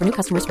 Promo rate for new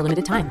customers for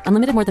limited time.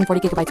 Unlimited more than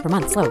 40 gigabytes per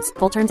month. Slows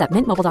full terms at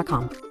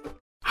mintmobile.com.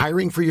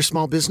 Hiring for your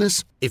small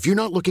business? If you're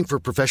not looking for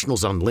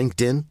professionals on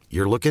LinkedIn,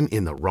 you're looking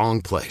in the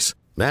wrong place.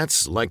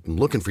 That's like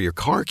looking for your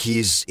car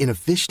keys in a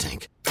fish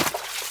tank.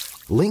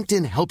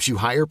 LinkedIn helps you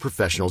hire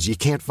professionals you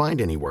can't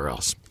find anywhere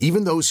else,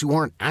 even those who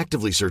aren't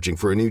actively searching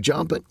for a new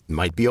job but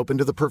might be open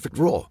to the perfect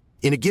role.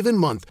 In a given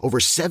month, over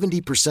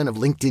 70% of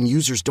LinkedIn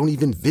users don't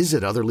even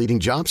visit other leading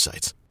job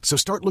sites. So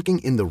start looking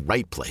in the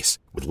right place.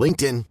 With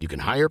LinkedIn, you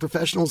can hire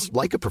professionals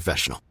like a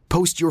professional.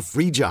 Post your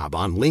free job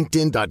on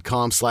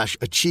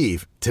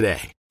linkedin.com/achieve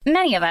today.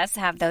 Many of us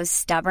have those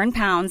stubborn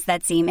pounds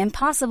that seem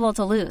impossible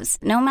to lose,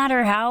 no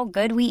matter how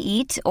good we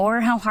eat or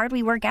how hard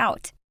we work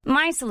out.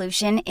 My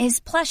solution is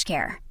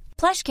PlushCare.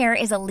 PlushCare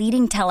is a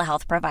leading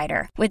telehealth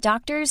provider with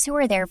doctors who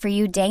are there for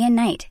you day and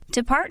night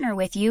to partner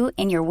with you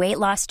in your weight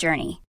loss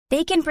journey.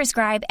 They can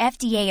prescribe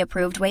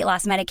FDA-approved weight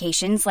loss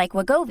medications like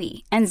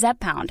Wegovy and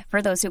Zepbound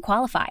for those who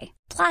qualify.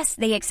 Plus,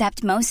 they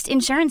accept most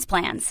insurance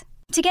plans.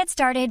 To get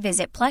started,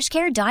 visit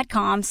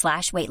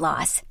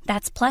plushcare.com/weightloss.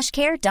 That's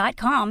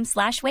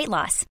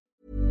plushcare.com/weightloss.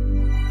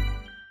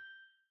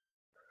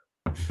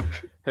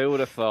 Who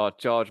would have thought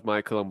George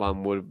Michael and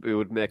Wham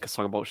would make a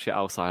song about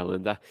Shithouse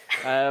Islander?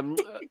 Tom,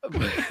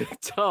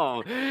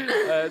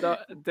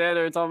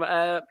 Dana and Tom,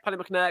 Paddy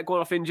McNair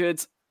going off injured.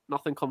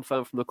 Nothing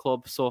confirmed from the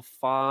club so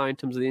far in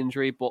terms of the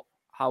injury, but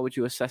how would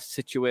you assess the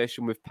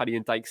situation with Paddy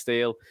and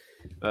Dijksteel?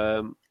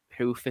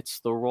 Who fits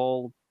the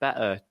role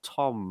better?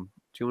 Tom,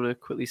 do you want to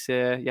quickly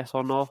say yes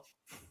or no?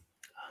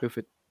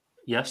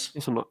 Yes.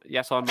 Yes or no?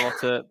 Yes or no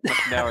to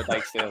McNair or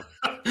Dijksteel?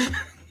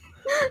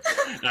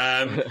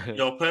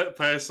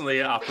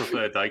 Personally, I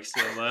prefer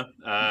Dijksteel there.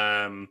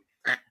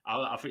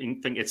 I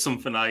think it's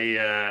something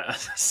I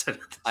said.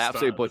 I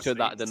absolutely butchered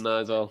that, didn't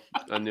I, as well?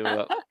 I knew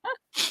that.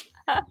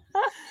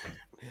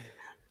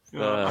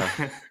 I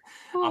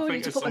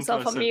think to put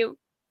myself on mute.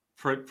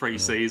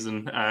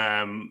 Pre-season,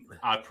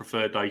 I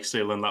prefer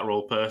Dijksteel in that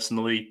role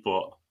personally,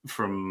 but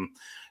from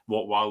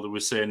what Wilder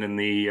was saying in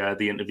the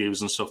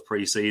interviews and stuff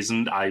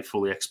pre-season, I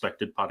fully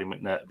expected Paddy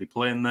McNair to be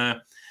playing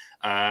there.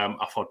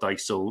 I thought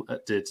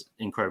Dijksteel did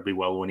incredibly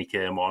well when he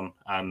came on,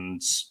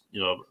 and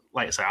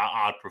like I say,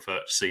 I'd prefer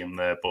to see him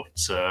there, but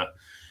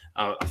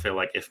I feel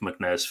like if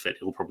McNair's fit,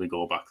 he'll probably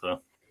go back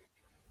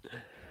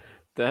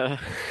there.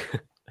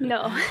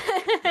 No,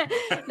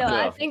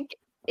 I think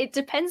it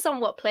depends on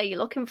what player you're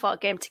looking for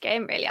game to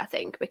game, really, I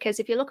think, because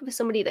if you're looking for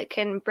somebody that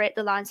can break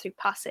the lines through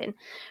passing,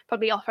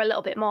 probably offer a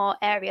little bit more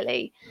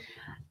aerially,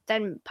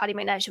 then Paddy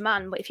McNair's your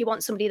man. But if you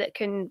want somebody that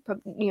can,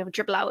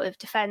 dribble out of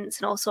defence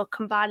and also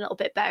combine a little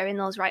bit better in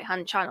those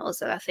right-hand channels,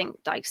 then I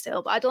think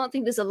Dijksteel. But I don't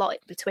think there's a lot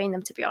between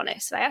them, to be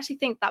honest. I actually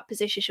think that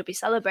position should be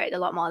celebrated a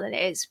lot more than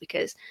it is,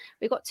 because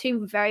we've got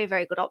two very,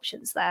 very good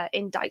options there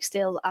in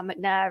Dijksteel and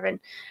McNair, and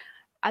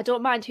I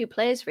don't mind who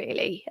plays,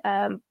 really,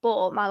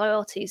 but my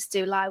loyalties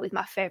do lie with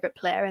my favourite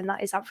player, and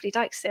that is Anthony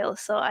Dijksteel.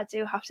 So I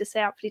do have to say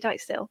Anthony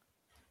Dijksteel.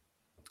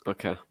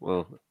 Okay,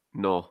 well,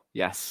 no,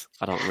 yes,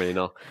 I don't really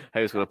know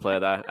who's going to play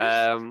there.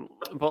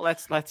 But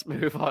let's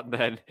move on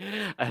then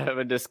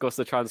and discuss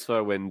the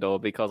transfer window,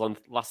 because on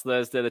last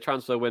Thursday, the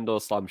transfer window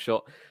slammed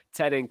shut.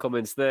 10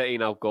 incomings,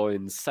 13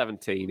 outgoings,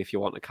 17 if you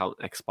want to count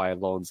expired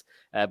loans.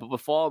 But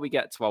before we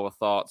get to our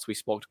thoughts, we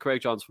spoke to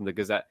Craig Johns from the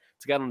Gazette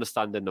to get an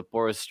understanding of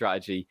Borough's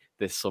strategy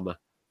this summer.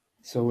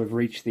 So we've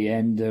reached the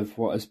end of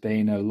what has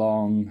been a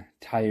long,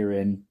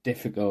 tiring,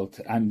 difficult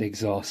and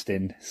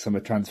exhausting summer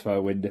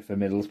transfer window for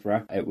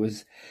Middlesbrough. It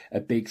was a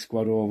big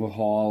squad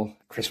overhaul.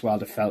 Chris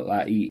Wilder felt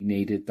like he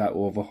needed that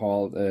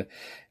overhaul to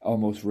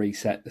almost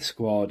reset the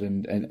squad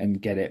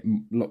and get it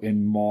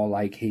looking more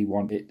like he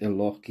wanted it to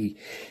look. He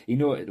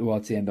noted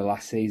towards the end of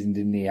last season,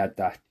 didn't he, had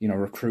that,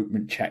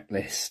 recruitment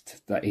checklist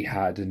that he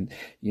had, and,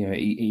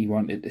 he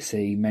wanted to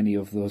see many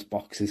of those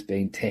boxes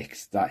being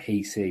ticked that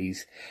he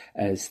sees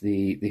as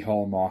the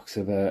hallmarks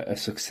of a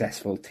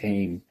successful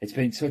team. It's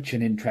been such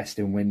an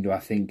interesting window. I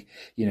think,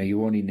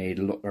 you only need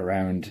a look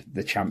around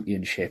the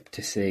Championship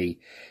to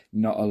see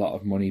not a lot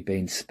of money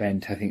being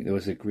spent. I think there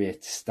was a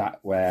great stat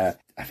where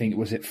I think it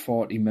was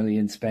 40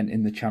 million spent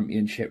in the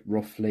Championship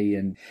roughly,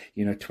 and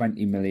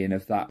 20 million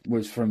of that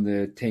was from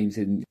the teams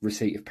in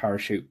receipt of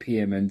parachute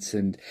payments,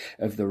 and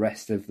of the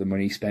rest of the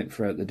money spent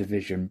throughout the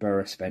division,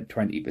 Borough spent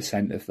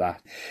 20% of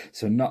that.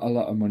 So not a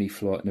lot of money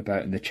floating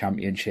about in the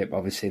Championship.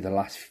 Obviously the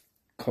last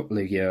couple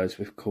of years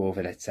with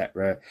COVID,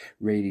 etc.,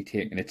 really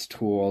taking its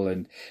toll,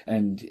 and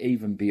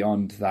even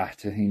beyond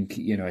that, I think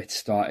it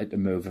started to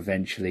move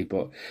eventually.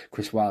 But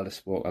Chris Wilder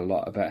spoke a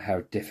lot about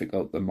how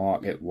difficult the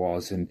market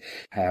was and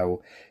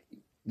how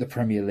the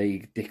Premier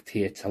League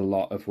dictates a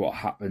lot of what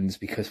happens,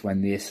 because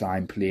when they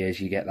sign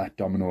players, you get that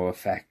domino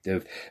effect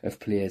of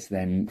players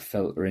then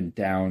filtering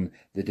down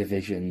the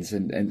divisions,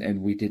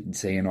 and we didn't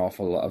see an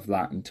awful lot of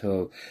that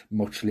until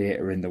much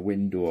later in the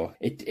window.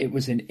 It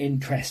was an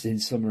interesting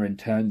summer in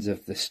terms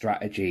of the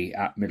strategy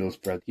at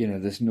Middlesbrough. You know,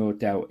 there's no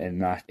doubt in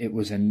that. It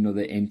was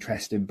another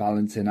interesting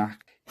balancing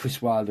act.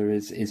 Chris Wilder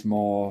is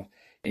more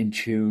in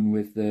tune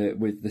with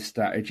the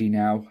strategy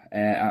now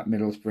at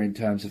Middlesbrough in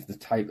terms of the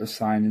type of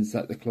signings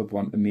that the club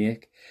want to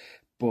make.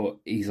 But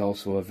he's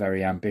also a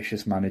very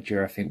ambitious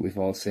manager. I think we've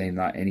all seen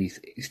that in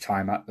his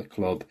time at the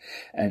club.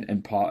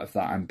 And part of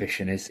that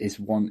ambition is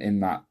wanting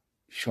that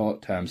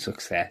short-term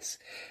success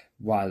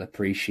while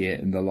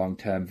appreciating the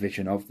long-term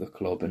vision of the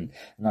club. And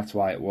that's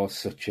why it was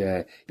such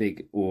a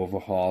big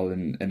overhaul.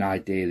 And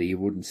ideally, you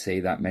wouldn't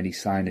see that many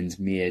signings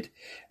made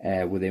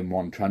within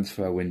one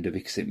transfer window,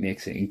 because it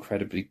makes it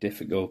incredibly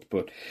difficult.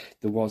 But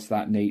there was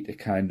that need to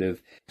kind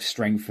of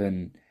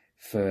strengthen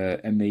for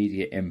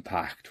immediate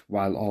impact,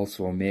 while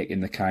also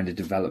making the kind of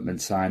development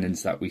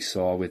signings that we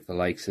saw with the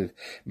likes of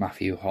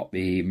Matthew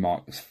Hoppe,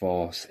 Marcus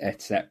Forss,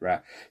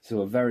 etc.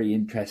 So a very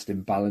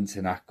interesting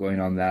balancing act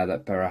going on there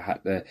that Borough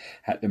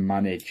had to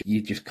manage.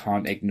 You just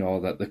can't ignore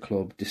that the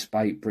club,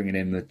 despite bringing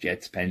in the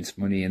Jed Spence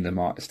money and the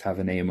Marcus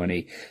Tavernier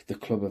money, the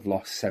club have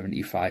lost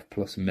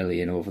 75+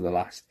 million over the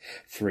last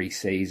 3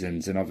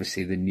 seasons. And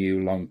obviously the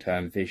new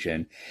long-term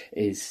vision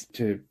is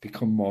to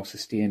become more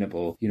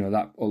sustainable. You know,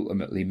 that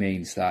ultimately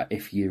means that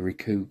if you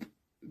recoup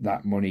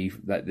that money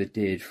that they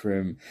did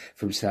from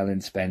selling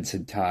Spence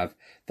and Tav,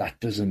 that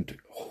doesn't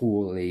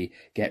wholly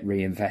get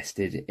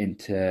reinvested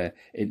into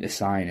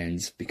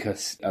signings,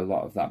 because a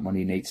lot of that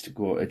money needs to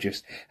go to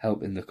just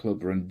helping the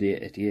club run day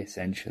to day,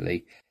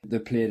 essentially. They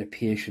played a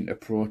patient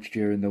approach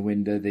during the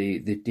window. They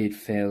did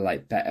feel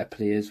like better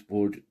players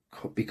would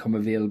become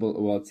available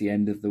towards the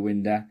end of the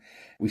window.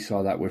 We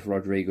saw that with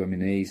Rodrigo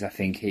Muniz. I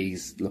think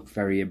he's looked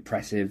very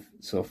impressive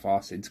so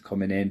far since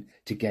coming in.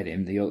 To get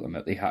him, they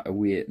ultimately had to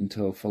wait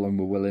until Fulham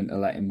were willing to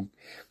let him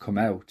come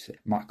out.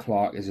 Matt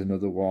Clark is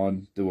another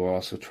one. They were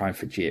also trying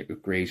for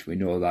Jacob Greaves. We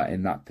know that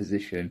in that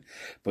position.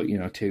 But, you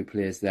know, 2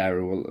 players there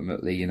who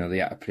ultimately, you know, they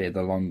had to play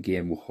the long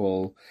game with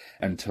Hull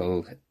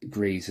until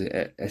Greaves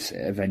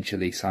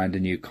eventually signed a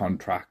new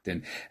contract.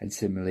 And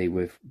similarly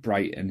with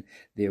Brighton,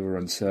 they were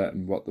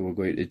uncertain what they were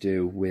going to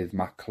do with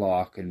Matt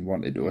Clark and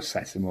wanted to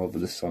assess him over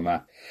the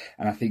summer.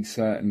 And I think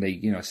certainly,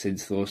 you know,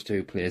 since those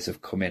 2 players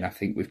have come in, I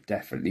think we've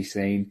definitely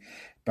seen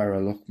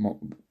Borough look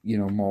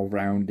more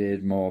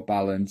rounded, more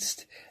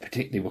balanced,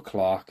 particularly with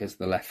Clark as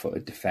the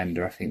left-footed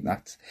defender. I think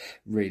that's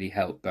really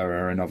helped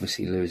Borough, and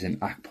obviously losing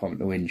Akpom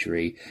to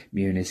injury,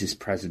 Muniz's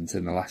presence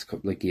in the last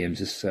couple of games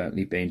has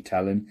certainly been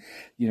telling.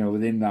 You know,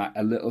 within that,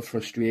 a little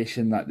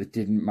frustration that they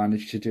didn't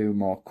manage to do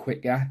more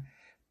quicker,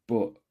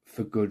 but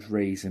for good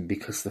reason,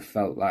 because they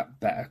felt that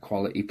better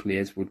quality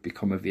players would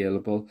become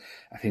available.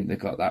 I think they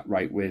got that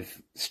right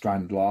with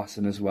Strand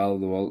Larsen as well,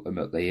 though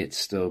ultimately it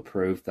still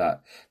proved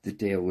that the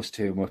deal was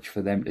too much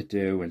for them to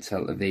do, and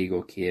Celta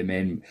Vigo came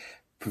in,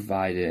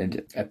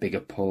 provided a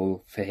bigger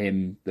pull for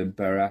him than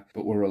Borough,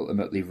 but were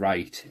ultimately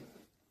right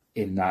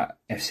in that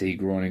FC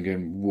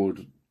Groningen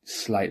would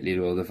slightly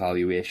lower the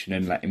valuation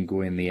and let him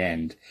go in the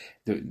end.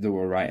 They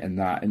were right in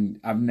that. And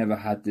I've never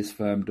had this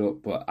firmed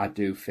up, but I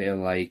do feel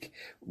like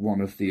one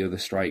of the other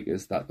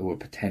strikers that they were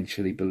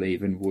potentially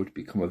believing would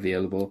become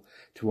available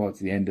towards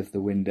the end of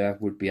the window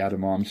would be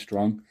Adam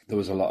Armstrong. There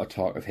was a lot of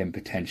talk of him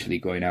potentially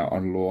going out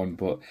on loan,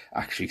 but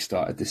actually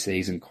started the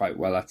season quite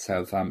well at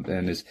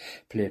Southampton, has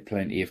played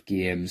plenty of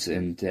games,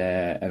 and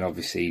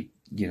obviously,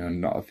 you know,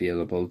 not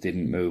available,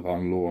 didn't move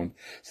on loan.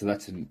 So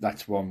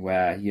that's one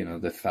where, you know,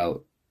 they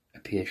felt a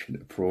patient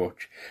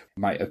approach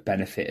might have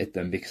benefited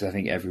them, because I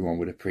think everyone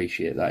would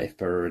appreciate that if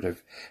Borough would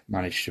have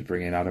managed to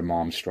bring in Adam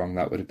Armstrong,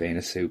 that would have been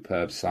a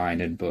superb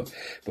signing, but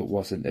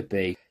wasn't to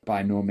be.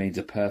 By no means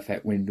a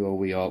perfect window.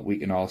 We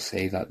can all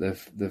see that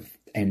they've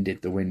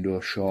ended the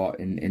window short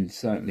in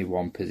certainly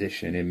one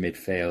position in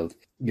midfield.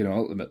 You know,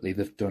 ultimately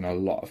they've done a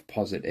lot of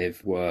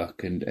positive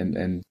work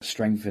and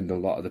strengthened a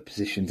lot of the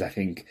positions. I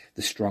think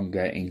they're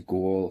stronger in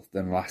goal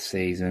than last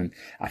season.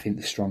 I think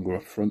they're stronger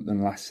up front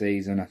than last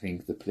season. I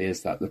think the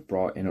players that they've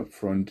brought in up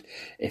front,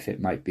 if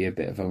it might be a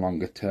bit of a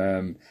longer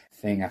term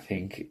thing, I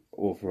think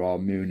overall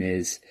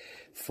Muniz,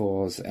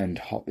 Forss and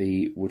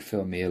Hoppe would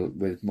fill me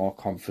with more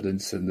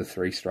confidence than the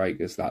 3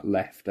 strikers that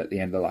left at the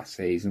end of last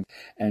season.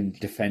 And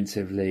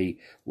defensively,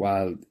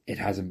 while it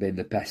hasn't been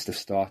the best of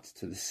starts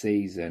to the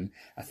season,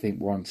 I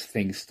think once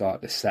things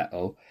start to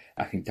settle,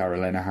 I think Darragh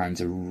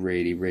Lenihan's a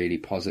really, really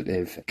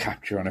positive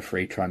capture on a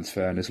free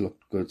transfer and has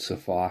looked good so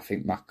far. I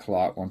think Matt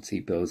Clark, once he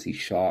builds his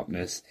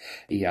sharpness,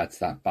 he adds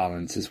that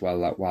balance as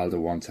well that Wilder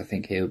wants. I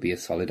think he'll be a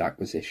solid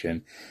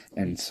acquisition.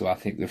 And so I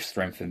think they've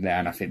strengthened there.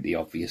 And I think the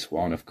obvious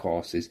one, of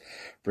course, is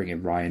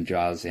bringing Ryan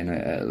Giles in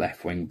at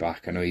left wing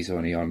back. I know he's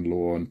only on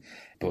loan,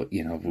 But,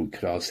 you know, we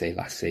could all say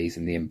last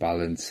season the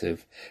imbalance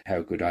of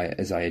how good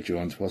Isaiah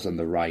Jones was on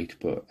the right,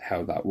 but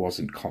how that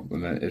wasn't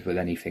complemented with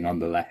anything on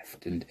the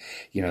left. And,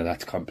 you know,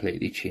 that's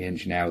completely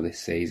changed now this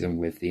season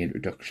with the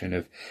introduction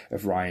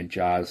of Ryan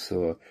Giles.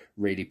 So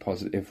really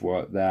positive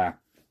work there.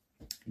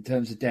 In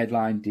terms of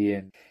deadline day,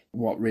 and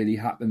what really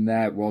happened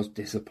there was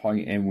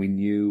disappointing. We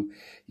knew,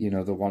 you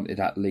know, they wanted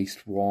at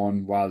least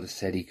one. Wilder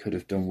said he could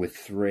have done with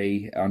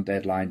 3 on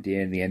deadline day,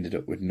 and they ended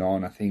up with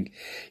none. I think,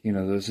 you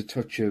know, there was a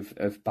touch of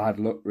bad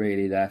luck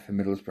really there for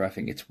Middlesbrough. I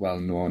think it's well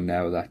known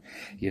now that,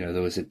 you know,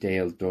 there was a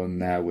deal done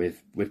there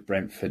with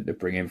Brentford to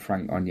bring in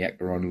Frank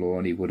Onyeka on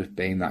loan. He would have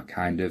been that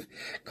kind of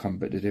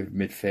competitive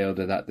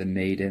midfielder that they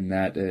need in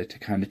there to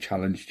kind of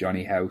challenge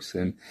Johnny House.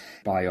 And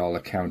by all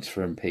accounts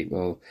from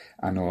people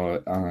I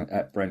know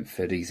at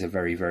Brentford, he's a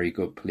very, very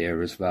good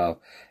player as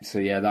well. So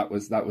yeah, that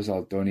was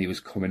all done. He was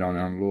coming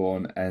on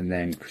loan, and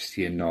then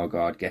Christian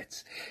Norgard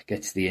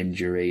gets the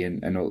injury,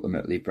 and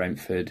ultimately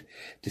Brentford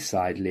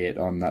decide late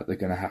on that they're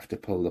going to have to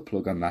pull the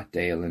plug on that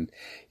deal. And,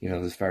 you know,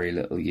 there's very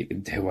little you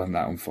can do on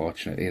that,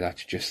 unfortunately.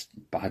 That's just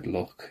bad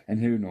luck. And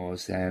who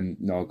knows,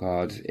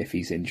 Norgard, if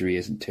his injury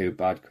isn't too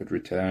bad, could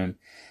return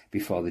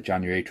before the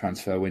January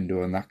transfer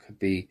window, and that could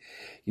be,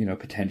 you know,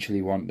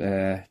 potentially one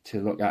to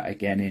look at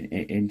again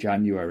in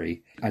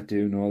January. I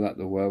do know that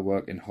they were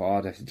working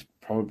hard. It's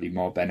probably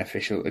more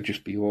beneficial to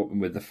just be open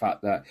with the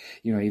fact that,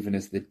 you know, even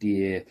as the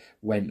day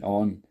went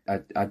on,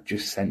 I'd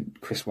just sent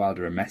Chris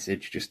Wilder a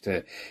message just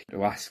to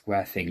ask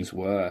where things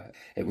were.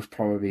 It was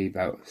probably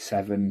about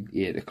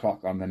 8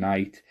 o'clock on the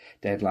night.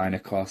 Deadline,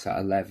 of course, at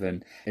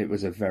 11. It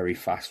was a very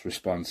fast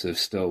response of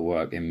still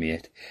working,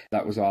 mate.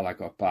 That was all I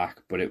got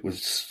back, but it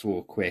was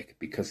so quick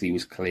because he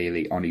was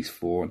clearly on his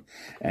phone.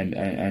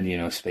 And you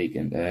know,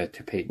 speaking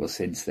to people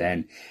since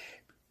then,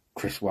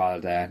 Chris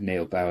Wilder,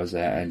 Neil Bowser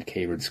and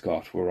Kieran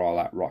Scott were all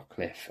at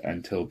Rockcliffe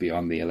until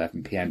beyond the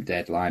 11 p.m.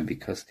 deadline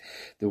because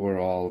they were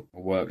all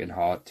working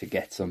hard to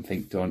get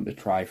something done, to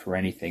try for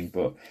anything.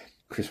 But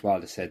Chris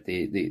Wilder said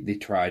they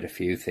tried a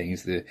few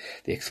things, they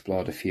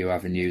explored a few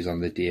avenues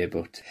on the day,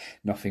 but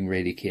nothing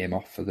really came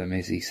off for them,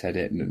 as he said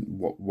it. And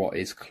what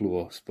is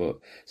close, but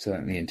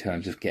certainly in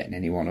terms of getting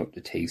anyone up to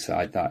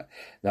Teesside,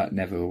 that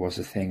never was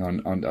a thing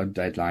on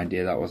deadline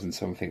day. That wasn't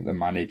something they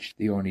managed.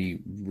 The only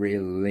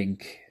real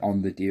link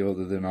on the day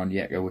other than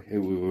Onyeka,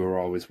 who we were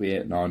always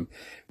waiting on,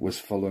 was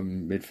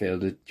Fulham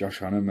midfielder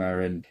Josh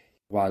Onomah. And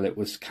while it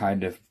was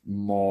kind of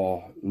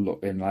more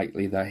looking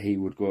likely that he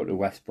would go to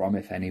West Brom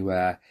if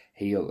anywhere,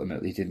 he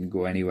ultimately didn't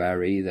go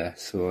anywhere either.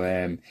 So,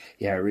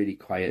 yeah, a really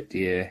quiet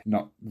day.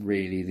 Not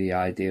really the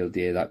ideal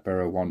day that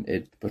Borough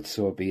wanted, but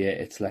so be it.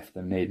 It's left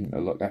them needing to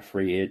look at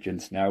free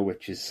agents now,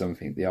 which is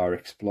something they are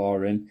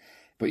exploring.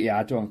 But yeah,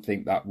 I don't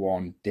think that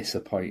one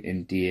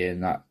disappointing day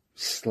and that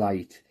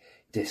slight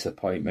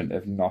disappointment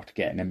of not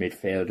getting a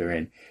midfielder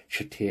in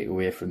should take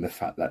away from the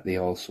fact that they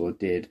also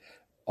did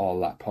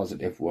all that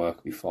positive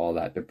work before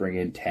that to bring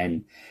in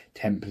 10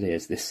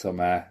 players this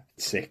summer,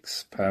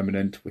 6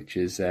 permanent, which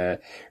is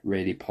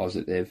really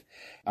positive.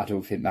 I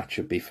don't think that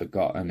should be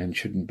forgotten and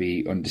shouldn't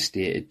be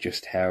understated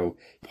just how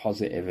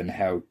positive and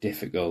how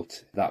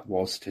difficult that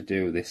was to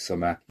do this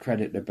summer.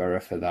 Credit to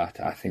Borough for that.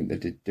 I think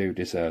they do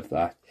deserve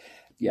that.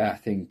 Yeah, I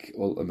think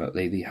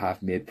ultimately they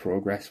have made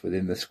progress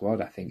within the squad.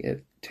 I think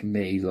it, to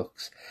me,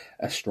 looks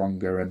a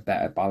stronger and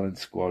better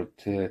balanced squad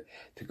to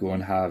go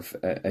and have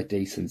a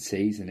decent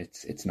season.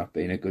 It's not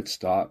been a good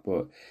start,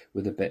 but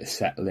with a bit of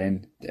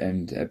settling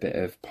and a bit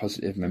of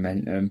positive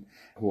momentum,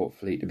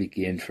 hopefully to be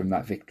gained from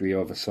that victory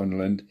over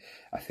Sunderland,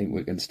 I think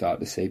we can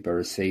start to see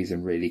Borough's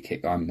season really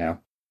kick on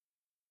now.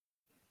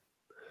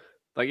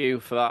 Thank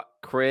you for that,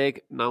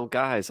 Craig. Now,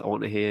 guys, I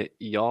want to hear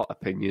your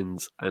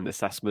opinions and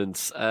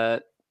assessments.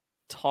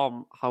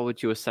 Tom, how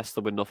would you assess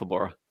the window for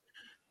Borough?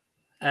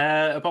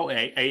 About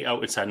 8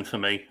 out of 10 for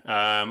me.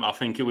 I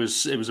think it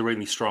was a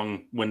really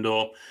strong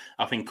window.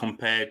 I think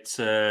compared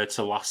to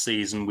last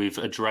season, we've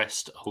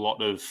addressed a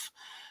lot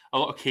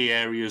of key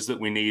areas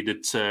that we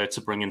needed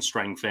to bring in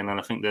strength in, and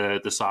I think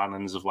the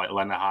signings of like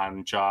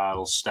Lenihan,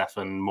 Giles,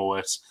 Stefan,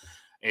 Moet,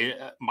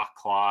 Matt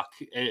Clark,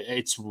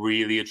 it's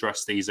really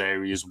addressed these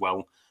areas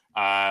well.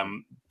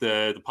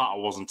 The part I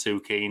wasn't too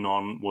keen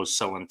on was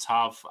selling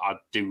Tav. I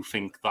do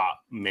think that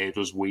made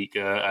us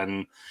weaker,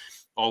 and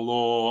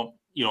although,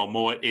 you know,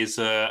 Moet is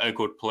a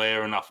good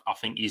player, and I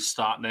think he's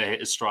starting to hit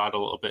his stride a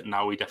little bit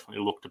now. He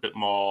definitely looked a bit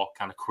more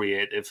kind of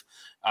creative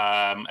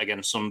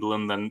against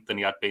Sunderland than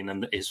he had been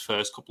in his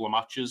first couple of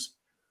matches.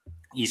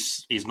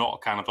 He's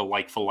not kind of a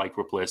like-for-like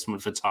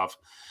replacement for Tav.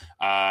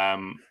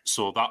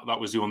 So that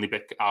was the only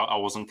bit I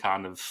wasn't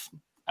kind of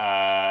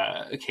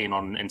keen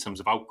on in terms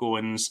of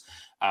outgoings.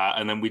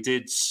 And then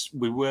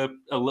we were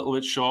a little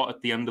bit short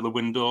at the end of the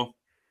window.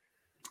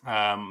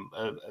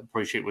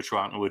 Appreciate we're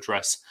trying to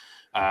address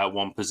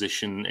one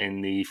position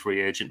in the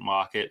free agent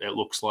market, it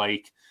looks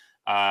like.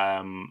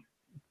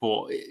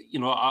 But, you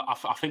know,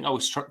 I think our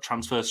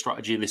transfer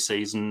strategy this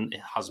season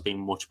has been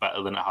much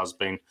better than it has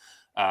been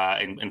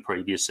in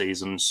previous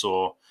seasons.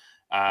 So,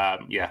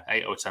 yeah,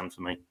 8 out of 10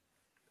 for me.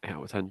 8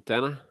 out of 10.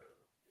 Dana?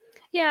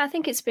 Yeah, I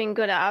think it's been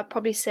good. I'd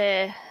probably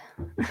say,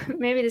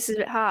 maybe this is a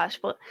bit harsh,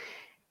 but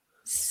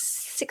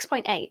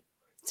 6.8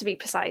 to be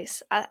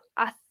precise. I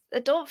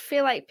don't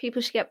feel like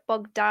people should get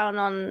bogged down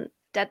on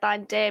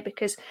deadline day,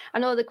 because I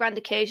know the grand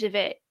occasion of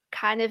it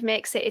kind of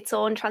makes it its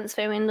own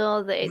transfer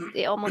window, that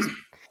it almost,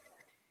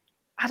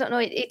 I don't know,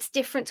 it's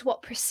different to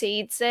what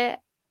precedes it,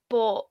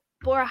 but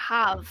Borough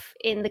have,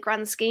 in the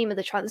grand scheme of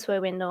the transfer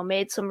window,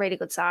 made some really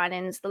good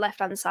signings. The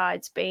left-hand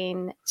side's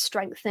been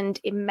strengthened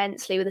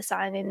immensely with the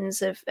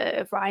signings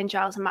of Ryan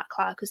Giles and Matt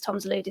Clark, as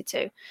Tom's alluded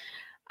to.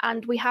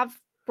 And we have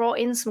brought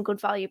in some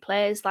good value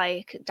players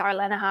like Darragh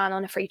Lenihan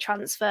on a free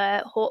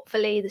transfer.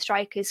 Hopefully the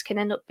strikers can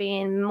end up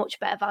being much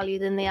better value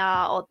than they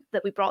are, or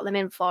that we brought them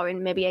in for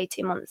in maybe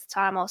 18 months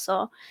time or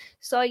so.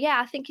 So yeah,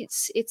 I think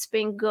it's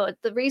been good.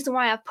 The reason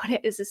why I put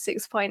it as a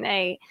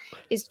 6.8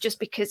 is just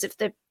because of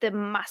the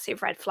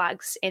massive red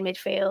flags in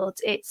midfield.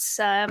 It's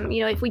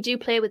if we do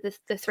play with the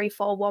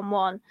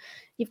 3-4-1-1,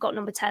 you've got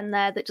number 10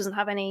 there that doesn't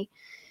have any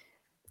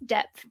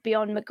depth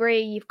beyond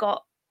McGree. You've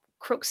got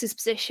Crooks'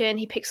 position,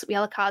 he picks up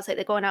yellow cards like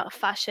they're going out of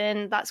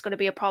fashion. That's going to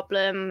be a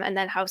problem. And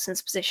then Howson's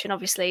position,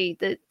 obviously,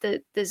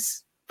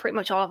 there's pretty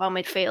much all of our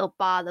midfield,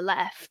 bar the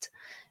left,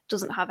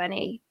 doesn't have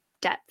any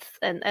depth.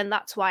 And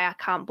that's why I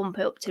can't bump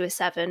it up to a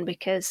 7,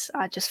 because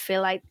I just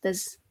feel like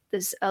there's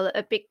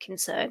a big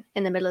concern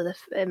in the middle of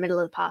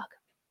the park.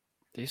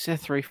 Did you say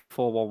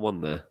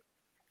 3-4-1-1 there?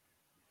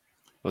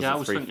 I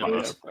was thinking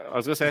about it. I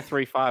was going to say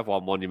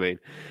 3-5-1-1, you mean?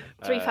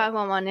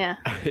 3-5-1-1, yeah.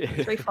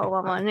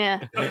 3-4-1-1,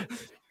 yeah.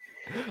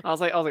 I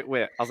was like,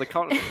 wait. I was like,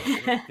 can't.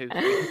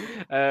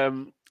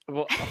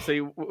 Well,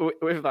 obviously,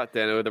 with that,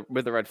 Dana,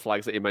 with the red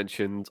flags that you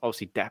mentioned,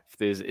 obviously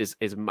depth is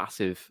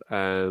massive,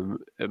 a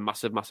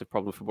massive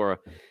problem for Borough.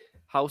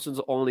 Howson's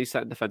the only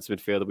centre defensive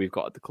midfielder we've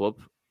got at the club.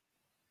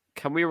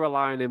 Can we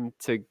rely on him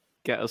to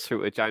get us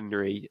through to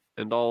January?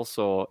 And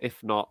also,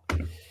 if not,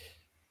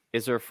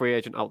 is there a free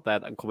agent out there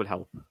that can come and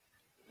help?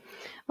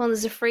 Well,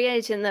 there's a free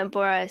agent that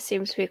Borough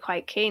seems to be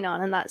quite keen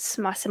on, and that's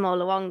Massimo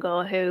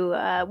Luongo, who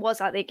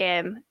was at the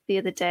game the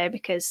other day,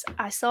 because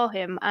I saw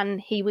him and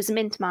he was a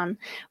mint man,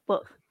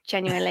 but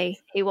genuinely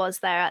he was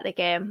there at the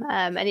game.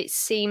 And it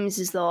seems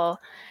as though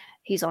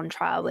he's on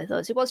trial with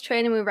us. He was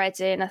training with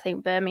Reading. I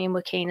think Birmingham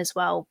were keen as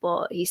well,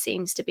 but he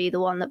seems to be the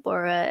one that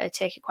Borough are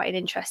taking quite an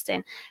interest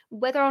in.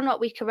 Whether or not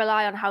we can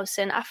rely on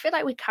Howson, I feel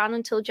like we can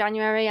until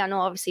January. I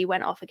know obviously he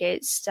went off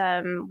against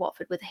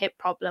Watford with a hip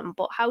problem,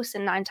 but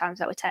Howson 9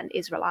 times out of 10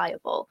 is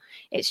reliable.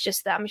 It's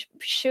just that I'm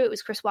sure it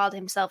was Chris Wilder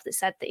himself that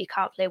said that he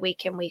can't play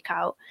week in, week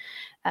out.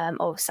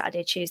 Or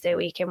Saturday, Tuesday,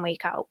 week in,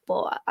 week out.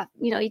 But,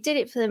 he did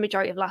it for the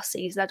majority of last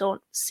season. I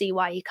don't see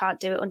why he can't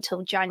do it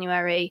until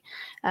January.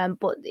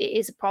 But it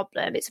is a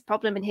problem. It's a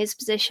problem in his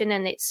position.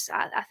 And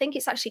I think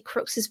it's actually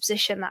Crooks'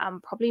 position that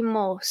I'm probably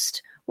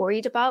most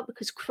worried about,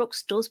 because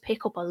Crooks does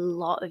pick up a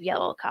lot of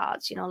yellow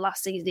cards.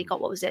 Last season he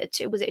got, was it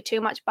a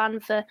 2-match ban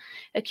for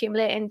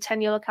accumulating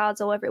 10 yellow cards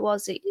or whatever it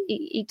was?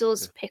 He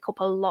does pick up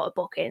a lot of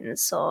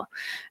bookings, and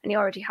he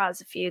already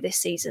has a few this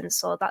season,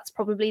 so that's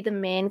probably the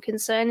main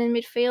concern in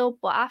midfield.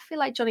 But I feel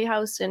like Johnny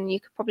Howson, you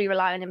could probably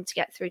rely on him to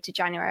get through to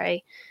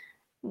January.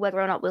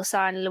 Whether or not we'll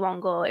sign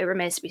Luongo, it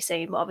remains to be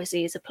seen, but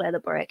obviously he's a player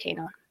that Borough are keen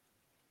on.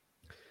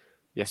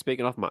 Yeah,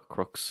 speaking of Matt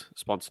Crooks,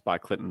 sponsored by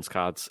Clinton's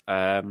Cards,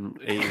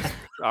 he's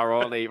our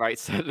only right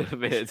centre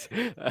mid.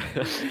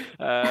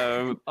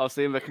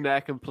 Obviously,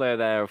 McNair can play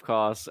there, of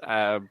course.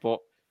 But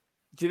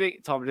do you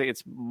think, Tom,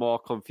 it's more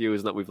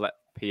confusing that we've let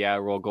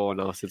Piero go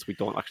now, since we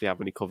don't actually have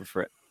any cover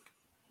for it?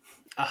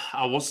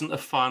 I wasn't a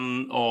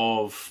fan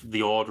of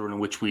the order in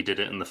which we did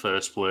it in the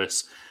first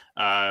place.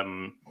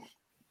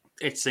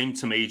 It seemed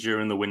to me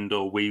during the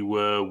window we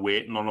were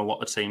waiting on a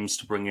lot of teams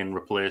to bring in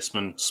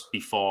replacements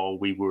before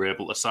we were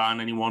able to sign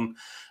anyone.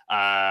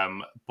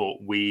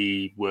 But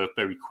we were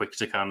very quick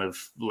to kind of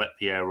let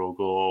Piero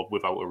go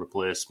without a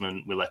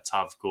replacement. We let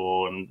Tav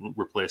go and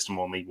replaced him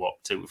only,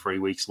 2 or 3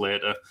 weeks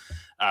later.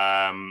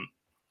 And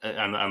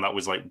that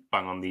was like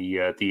bang on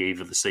the eve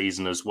of the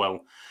season as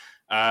well.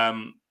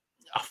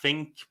 I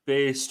think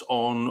based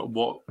on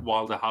what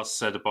Wilder has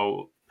said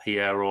about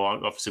Piero,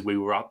 obviously we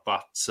were at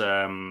that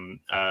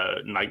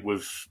night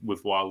with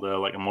Wilder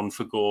like a month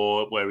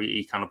ago, where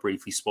he kind of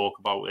briefly spoke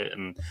about it,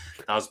 and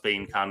has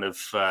been kind of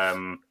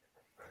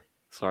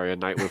sorry, a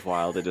night with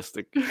Wilder. Just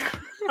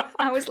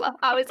I was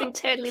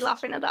internally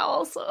laughing at that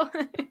also.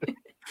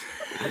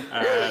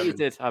 You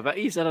did. I bet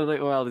you said a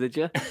night with Wilder, did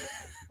you?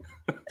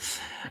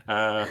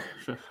 I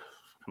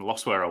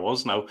lost where I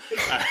was now.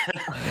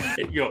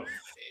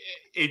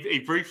 He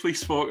briefly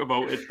spoke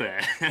about it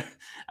there,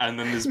 and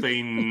then there's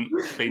been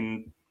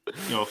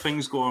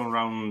things going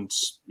around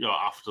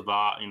after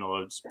that.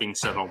 It's been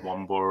said on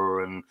One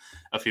Borough and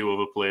a few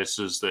other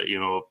places that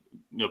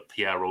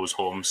Piero's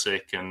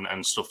homesick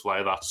and stuff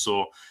like that.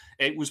 So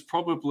it was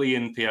probably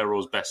in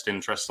Piero's best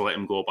interest to let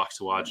him go back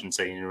to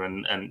Argentina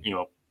and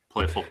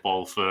play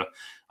football for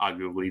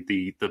arguably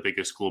the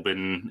biggest club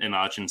in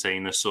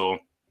Argentina. So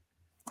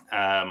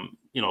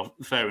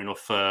fair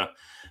enough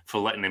for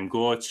letting him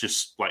go. It's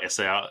just, like I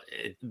say,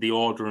 the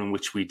order in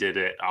which we did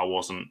it, I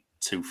wasn't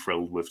too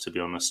thrilled with, to be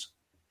honest.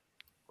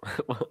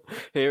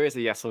 Here is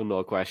a yes or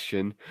no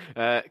question.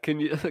 Can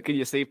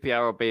you see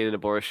Piero being in a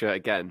Borough shirt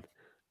again,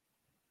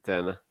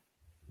 Dana?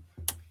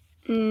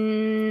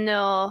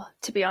 No,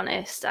 to be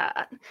honest.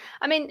 I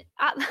mean,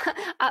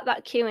 at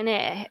that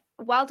Q&A,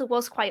 Wilder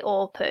was quite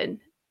open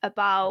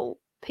about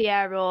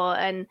Piero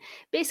and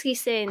basically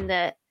saying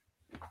that,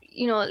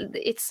 you know,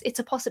 it's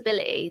a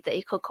possibility that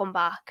he could come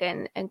back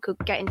and could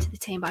get into the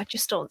team, but I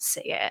just don't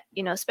see it,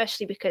 you know,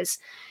 especially because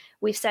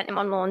we've sent him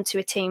on loan to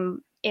a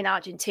team in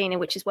Argentina,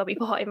 which is where we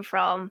bought him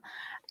from.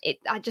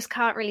 I just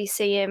can't really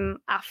see him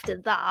after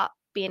that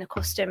being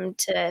accustomed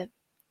to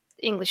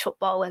English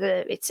football,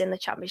 whether it's in the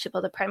Championship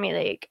or the Premier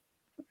League.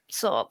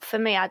 So for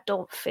me, I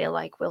don't feel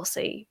like we'll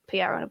see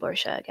Piero in a Borough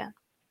shirt again.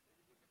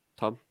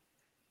 Tom?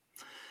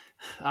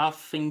 I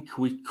think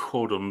we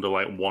could under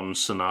like one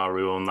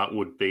scenario, and that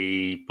would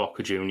be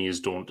Boca Juniors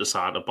don't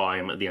decide to buy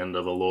him at the end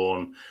of the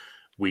loan.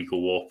 We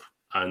go up,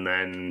 and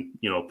then,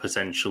 you know,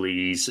 potentially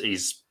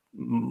he's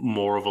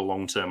more of a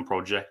long-term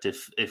project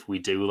if we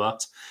do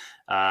that.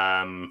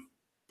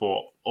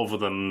 But other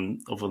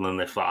than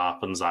if that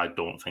happens, I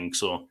don't think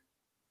so.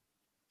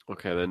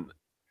 Okay, then.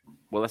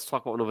 Well, let's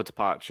talk about another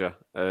departure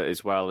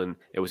as well, and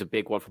it was a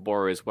big one for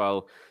Borough as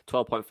well.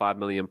 £12.5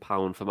 million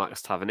for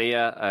Marcus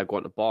Tavernier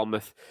going to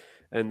Bournemouth,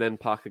 and then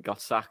Parker got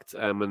sacked,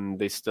 and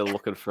they're still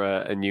looking for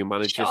a new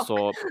manager. Shock.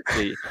 So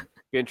you're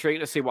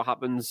intrigued to see what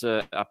happens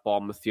at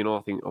Bournemouth. You know,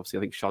 I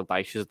think Sean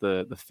Dyche is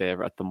the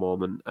favourite at the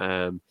moment.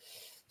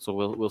 So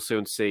we'll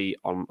soon see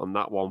on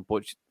that one.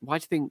 But why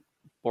do you think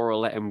Borough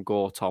let him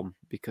go, Tom?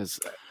 Because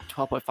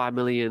 £12.5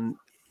 million,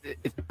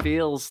 it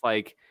feels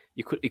like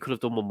he could have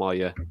done one more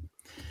year.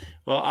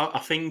 Well, I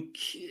think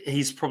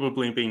he's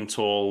probably been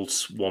told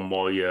one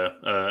more year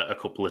a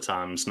couple of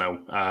times now.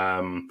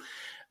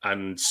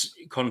 And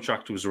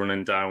contract was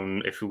running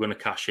down. If we were going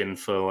to cash in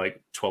for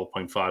like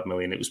 12.5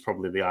 million, it was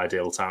probably the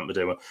ideal time to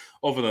do it.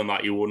 Other than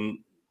that, you wouldn't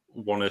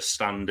want to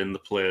stand in the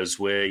players'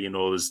 way. You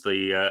know, there's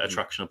the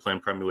attraction of playing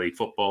Premier League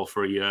football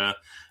for a year,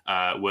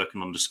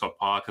 working under Scott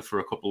Parker for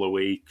a couple of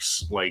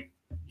weeks. Like,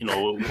 you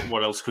know,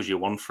 what else could you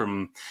want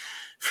from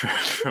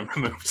a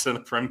move to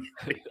the Premier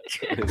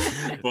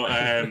League?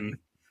 But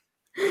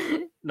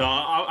no,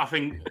 I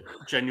think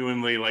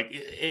genuinely, like,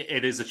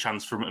 it is a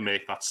chance for him to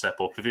make that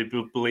step up. If he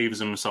believes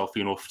in himself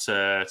enough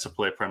to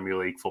play Premier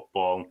League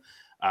football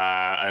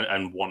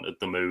and wanted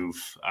the move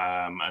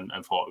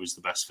and thought it was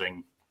the best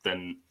thing,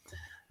 then,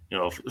 you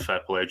know,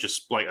 fair play.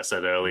 Just like I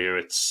said earlier,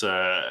 it's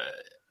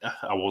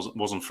I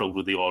wasn't thrilled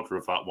with the order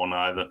of that one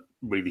either.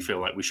 Really feel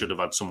like we should have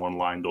had someone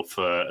lined up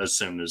for as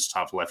soon as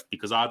Tav left,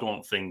 because I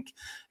don't think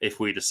if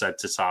we'd have said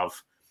to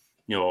Tav,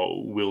 you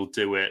know, we'll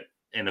do it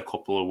in a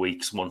couple of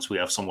weeks once we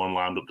have someone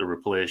lined up to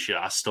replace you,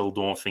 I still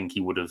don't think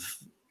he would have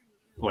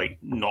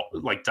not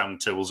down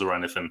tools or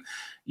anything.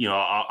 You know,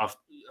 I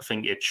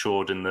think it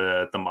showed in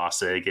the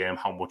Marseille game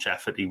how much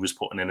effort he was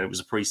putting in. It was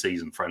a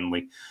pre-season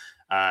friendly.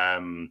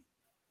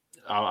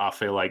 I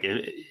feel like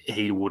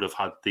he would have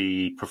had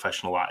the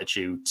professional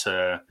attitude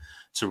to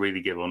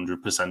really give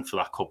 100% for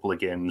that couple of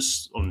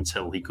games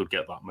until he could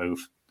get that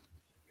move.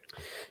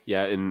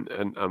 Yeah, and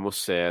I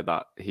must say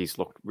that he's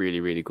looked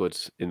really, really good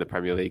in the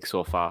Premier League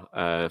so far,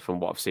 from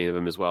what I've seen of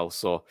him as well.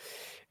 So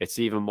it's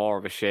even more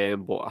of a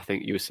shame. But I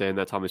think you were saying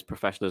that, Tom, his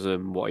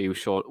professionalism, what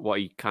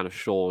he kind of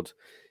showed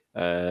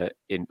at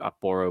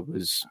Borough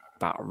was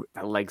that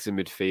legs in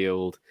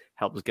midfield,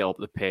 helped us get up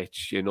the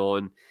pitch, you know.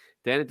 And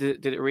then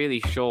did it really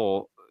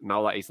show,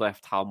 now that he's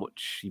left, how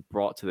much he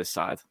brought to this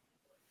side?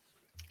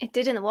 It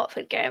did in the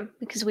Watford game,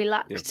 because we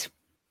lacked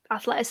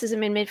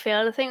athleticism in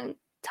midfield. I think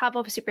Tav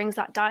obviously brings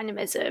that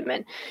dynamism,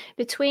 and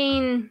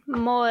between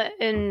Moore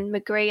and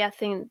McGree, I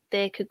think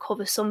they could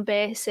cover some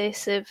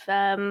basis of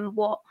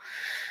what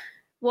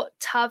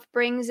Tav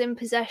brings in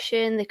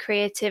possession, the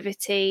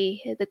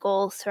creativity, the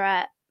goal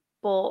threat.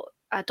 But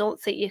I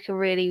don't think you can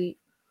really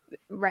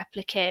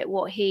replicate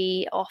what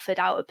he offered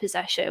out of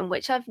possession,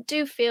 which I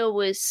do feel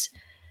was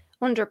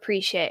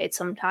underappreciated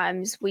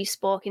sometimes. We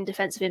spoke in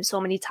defence of him so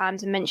many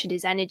times and mentioned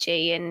his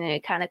energy, and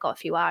it kind of got a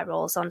few eye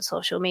rolls on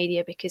social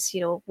media because,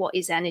 you know, what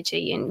is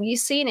energy? And you're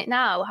seeing it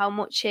now, how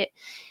much it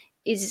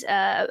is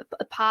a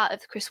part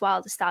of Chris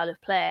Wilder's style of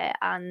play.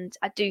 And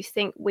I do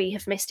think we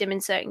have missed him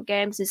in certain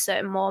games, in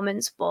certain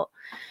moments, but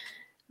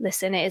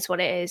listen, it is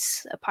what it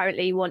is.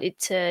 Apparently he wanted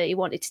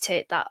to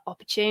take that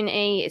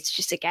opportunity. It's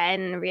just,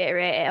 again,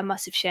 reiterate it, a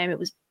massive shame it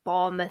was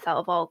Bournemouth out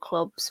of all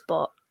clubs.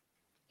 But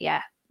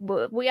yeah,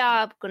 we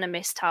are going to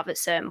miss Tav at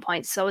certain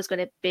points. It's always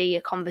going to be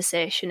a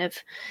conversation of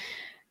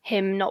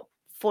him not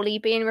fully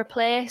being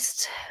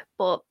replaced,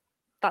 but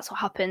that's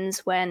what happens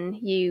when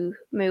you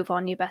move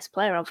on your best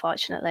player,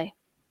 unfortunately.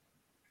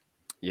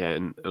 Yeah,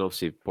 and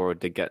obviously Borough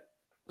did get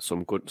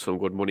some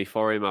good money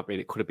for him. I mean,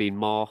 it could have been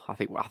more. I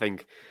think,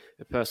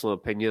 a personal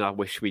opinion, I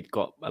wish we'd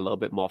got a little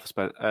bit more for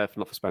Spence,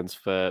 not for Spence,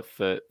 for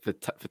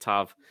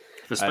Tav.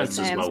 For Spence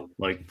as well.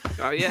 Like,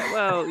 yeah,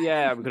 well,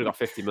 yeah, we could have got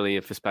 50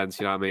 million for Spence.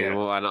 You know what I mean? Yeah.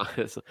 Well, why not?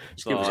 Just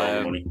give us all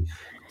the money.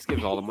 Just give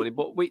us all the money.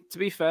 But to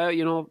be fair,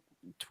 you know,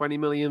 20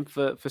 million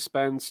for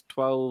Spence,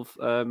 12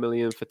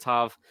 million for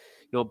Tav.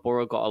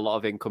 Borough got a lot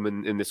of income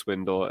in this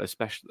window,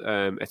 especially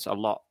it's a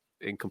lot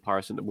in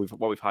comparison to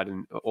what we've had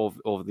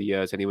over the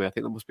years. Anyway, I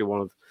think that must be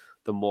one of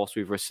the most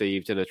we've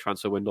received in a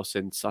transfer window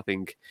since I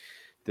think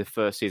the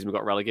first season we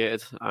got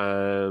relegated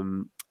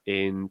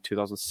in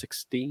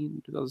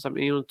 2016,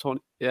 2017,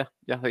 20, I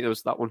think it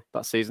was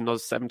that season. That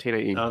was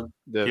 17-18.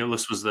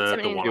 Pulis was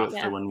the one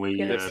after when we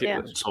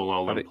sold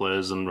all them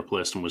players and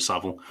replaced them with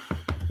Saville.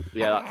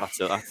 Yeah, that's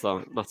it. That's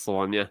the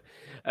one. Yeah,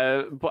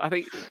 but I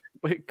think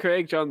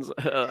Craig Johns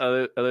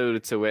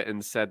alluded to it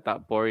and said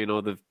that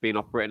Borough, they've been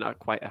operating at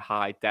quite a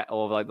high debt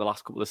over like the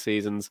last couple of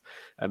seasons,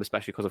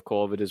 especially because of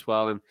COVID as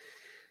well. And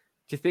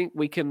do you think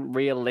we can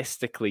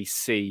realistically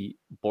see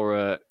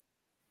Borough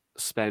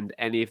spend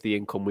any of the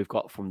income we've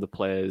got from the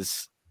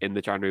players in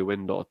the January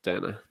window,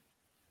 Dana?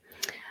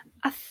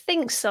 I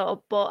think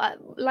so, but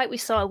like we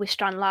saw with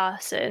Strand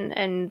Larsen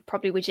and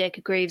probably with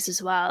Jacob Greaves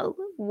as well,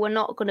 we're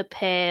not going to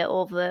pay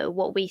over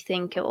what we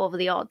think are over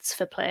the odds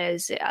for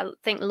players. I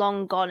think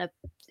long gone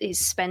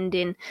is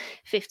spending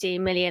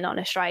 15 million on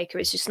a striker.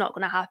 It's just not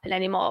going to happen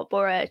anymore.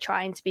 Borough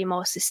trying to be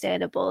more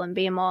sustainable and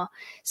being more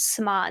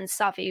smart and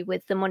savvy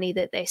with the money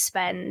that they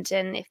spend.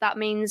 And if that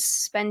means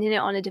spending it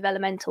on a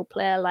developmental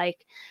player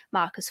like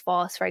Marcus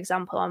Forth, for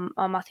example,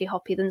 or Matthew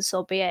Hoppe, then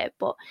so be it.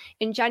 But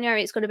in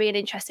January, it's going to be an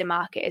interesting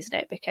market, isn't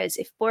it? Because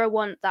if Borough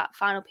want that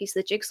final piece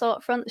of the jigsaw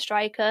up front, the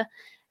striker,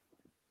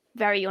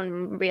 very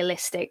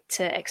unrealistic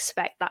to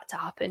expect that to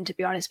happen, to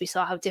be honest. We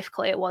saw how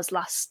difficult it was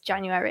last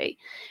January.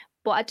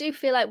 But I do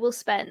feel like we'll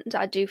spend.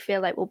 I do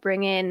feel like we'll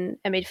bring in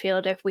a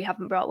midfielder if we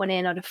haven't brought one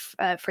in on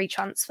a free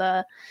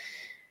transfer.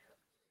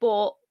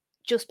 But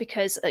just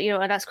because,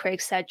 and as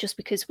Craig said, just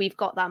because we've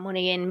got that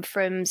money in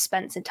from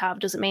Spence and Tav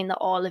doesn't mean that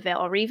all of it,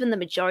 or even the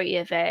majority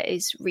of it,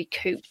 is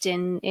recouped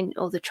in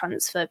other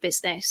transfer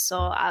business. So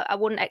I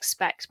wouldn't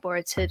expect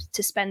Borough to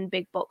spend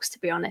big bucks, to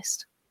be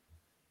honest.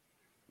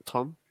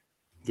 Tom?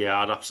 Yeah,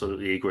 I'd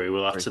absolutely agree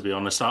with that, to be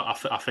honest.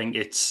 I think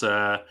it's...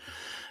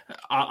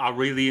 I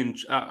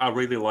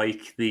really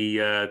like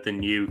the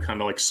new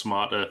kind of like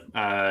smarter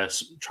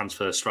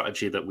transfer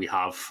strategy that we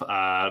have,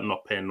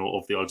 not paying all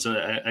of the odds,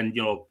 and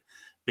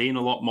being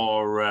a lot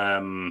more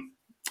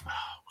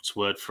what's the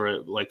word for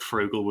it, like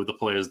frugal with the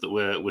players that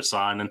we're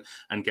signing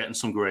and getting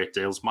some great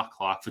deals. Matt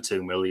Clark for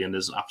 $2 million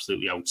is an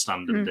absolutely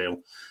outstanding deal.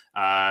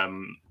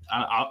 And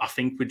I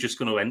think we're just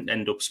going to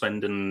end up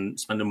spending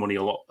money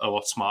a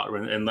lot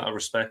smarter in that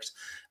respect,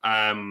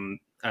 and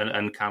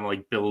kind of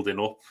like building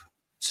up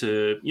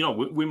to,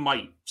 we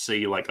might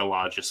see like a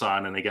larger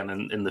signing again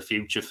in the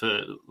future,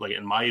 for like,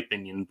 in my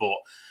opinion, but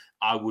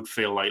I would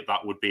feel like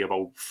that would be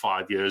about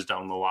 5 years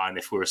down the line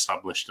if we're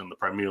established in the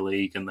Premier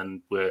League, and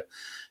then we're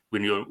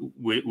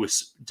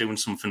doing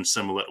something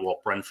similar to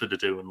what Brentford are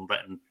doing,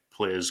 letting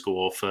players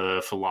go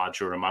for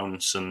larger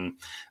amounts and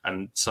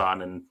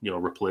signing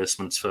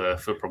replacements for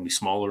probably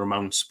smaller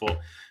amounts. But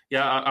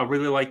yeah, I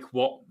really like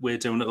what we're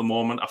doing at the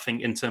moment. I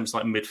think in terms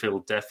of like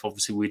midfield depth,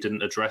 obviously we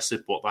didn't address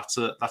it, but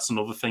that's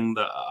another thing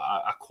that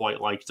I quite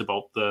liked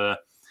about the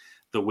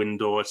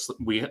window.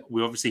 We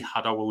obviously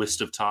had our list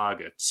of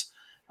targets,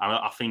 and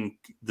I think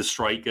the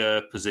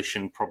striker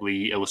position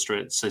probably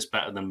illustrates this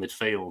better than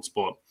midfield.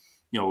 But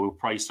we were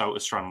priced out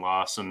of Strand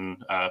Larsen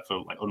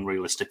for like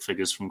unrealistic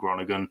figures from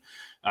Groningen.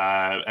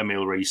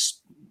 Emil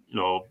Rees,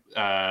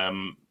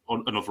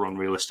 another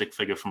unrealistic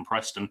figure from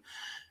Preston.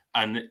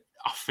 And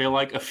I feel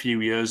like a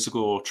few years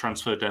ago,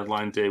 transfer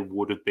deadline day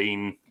would have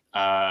been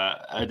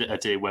a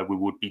day where we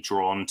would be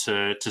drawn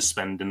to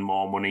spending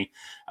more money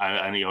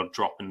and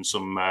dropping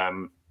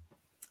some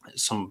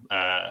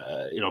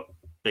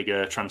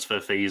bigger transfer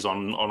fees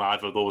on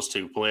either of those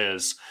two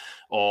players,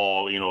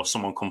 or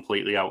someone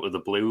completely out of the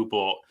blue.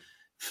 But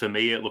for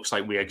me, it looks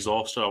like we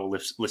exhausted our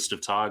list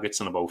of targets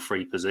in about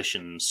 3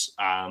 positions,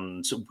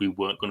 and we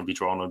weren't going to be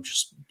drawn on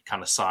just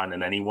kind of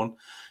signing anyone.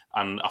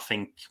 And I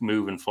think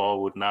moving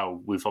forward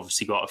now, we've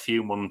obviously got a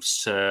few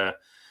months to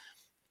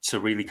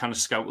really kind of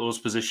scout those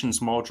positions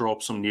more, draw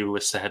up some new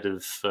lists ahead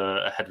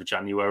of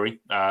January,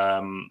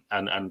 and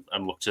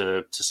look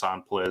to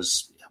sign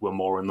players who are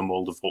more in the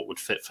mould of what would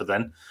fit for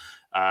then.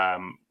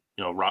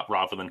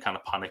 Rather than kind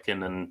of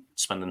panicking and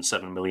spending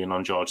 $7 million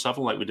on George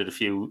Saville like we did a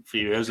few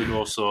years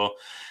ago. So,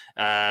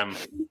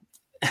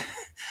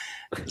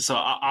 so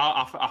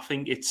I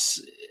think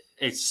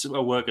it's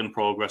a work in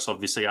progress.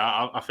 Obviously,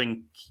 I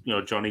think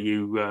Johnny,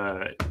 you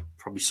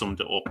probably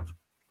summed it up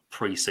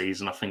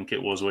pre-season. I think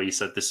it was where you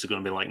said this is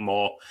going to be like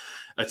more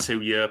a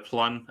 2-year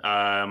plan.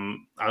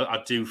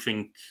 I do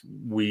think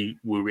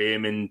we're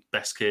aiming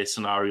best case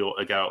scenario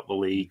to get out of the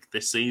league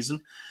this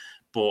season.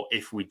 But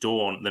if we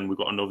don't, then we've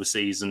got another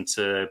season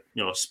to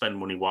spend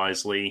money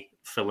wisely,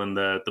 fill in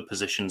the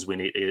positions we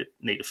need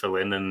to fill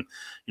in, and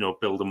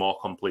build a more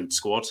complete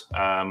squad.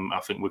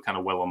 I think we're kind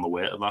of well on the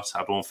way to that.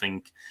 I don't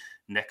think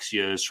next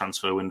year's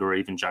transfer window or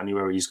even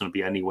January is going to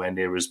be anywhere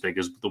near as big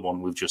as the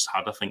one we've just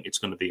had. I think it's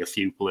going to be a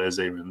few players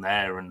here and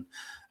there and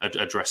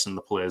addressing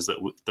the players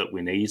that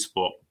we need.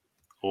 But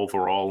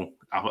overall,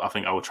 I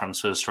think our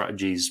transfer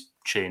strategies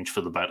change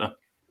for the better.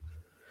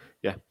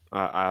 Yeah,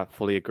 I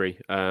fully agree.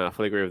 I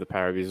fully agree with the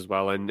pair of you as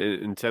well. And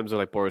in terms of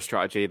like Boro's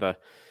strategy, that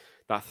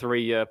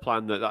 3-year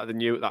plan, that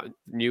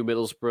new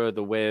Middlesbrough,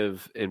 the way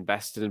of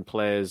investing in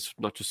players,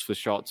 not just for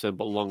short term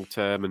but long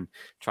term, and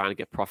trying to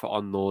get profit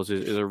on those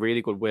is a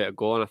really good way to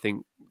go. And I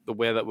think the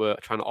way that we're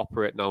trying to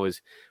operate now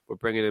is we're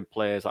bringing in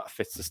players that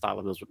fits the style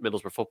of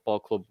Middlesbrough Football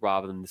Club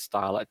rather than the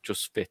style that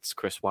just fits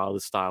Chris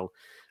Wilder's style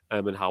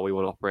and how we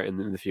want to operate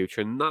in the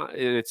future. And that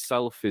in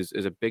itself is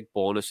a big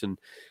bonus. And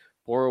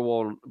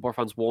Boro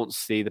fans won't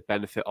see the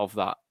benefit of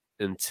that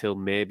until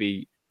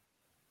maybe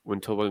when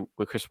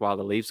Chris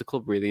Wilder leaves the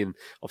club, really. And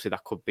obviously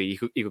that could be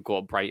he could go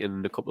to Brighton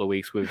in a couple of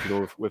weeks with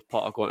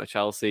Potter going to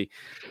Chelsea.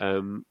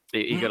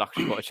 He could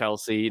actually go to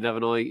Chelsea. You never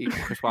know.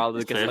 Chris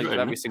Wilder gets like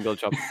every single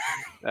job.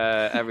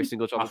 Every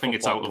single job. I think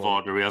it's out of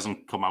order. He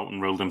hasn't come out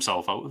and ruled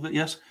himself out of it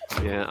yet.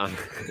 Yeah.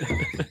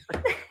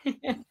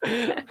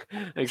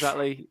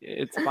 Exactly.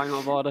 It's bang out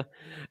of order.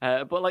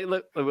 But like,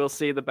 look, we'll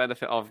see the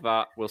benefit of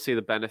that. We'll see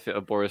the benefit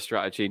of Boro's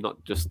strategy,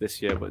 not just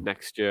this year, but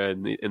next year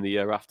and in the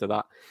year after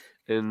that.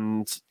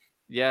 And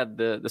yeah,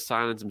 the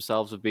signings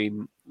themselves have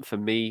been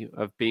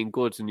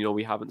good. And,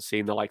 we haven't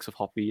seen the likes of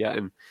Hoppy yet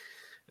and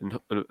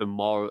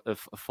more of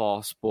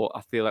Force, but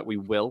I feel like we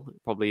will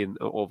probably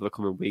over the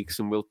coming weeks.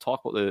 And we'll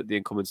talk about the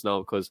incomings now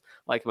because,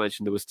 like I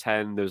mentioned, there was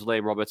 10. There was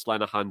Liam Roberts,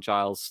 Lenihan,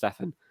 Giles,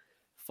 Stefan,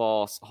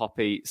 Force,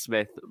 Hoppy,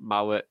 Smith,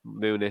 Mowat,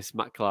 Muniz,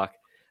 Matt Clark,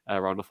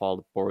 round off all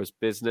the Boro's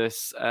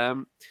business.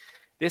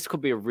 This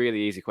could be a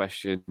really easy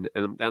question,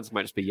 and the answer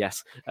might just be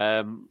yes.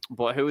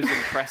 But who has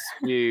impressed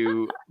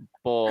you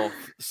both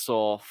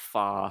so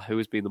far? Who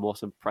has been the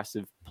most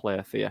impressive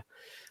player for you?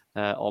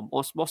 Or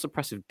most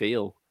impressive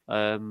deal?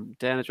 Dana,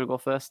 do you want to go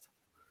first?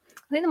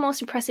 I think the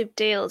most impressive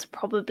deal is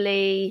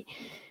probably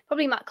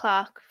Matt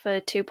Clark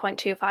for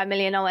 2.25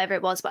 million or whatever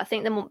it was. But I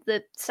think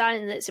the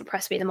signing that's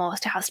impressed me the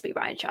most has to be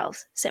Ryan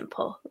Giles.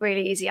 Simple,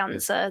 really easy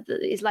answer.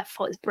 His left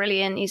foot is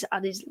brilliant. He's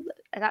had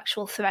an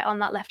actual threat on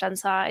that left hand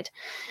side.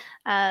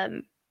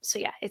 So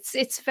yeah,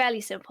 it's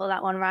fairly simple,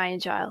 that one, Ryan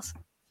Giles.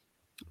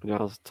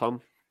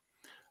 Tom?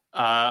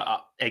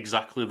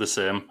 Exactly the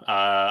same.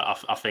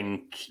 I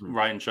think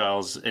Ryan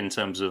Giles, in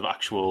terms of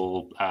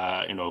actual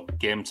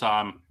game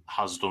time,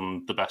 has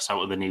done the best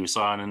out of the new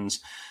signings.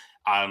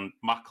 And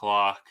Matt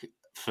Clark,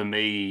 for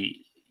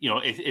me,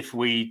 if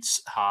we'd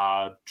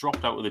had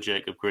dropped out with the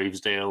Jacob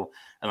Greaves deal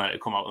and then it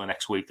come out the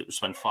next week that we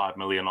spent $5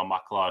 million on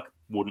Matt Clark,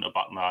 wouldn't have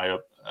batted an eye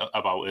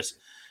about it.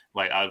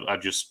 Like, I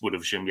just would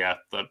have assumed,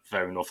 that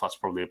fair enough, that's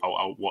probably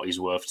about what he's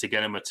worth. To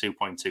get him at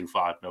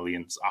 2.25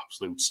 million is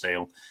absolute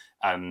steal.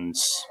 And,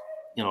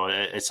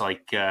 it's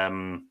like,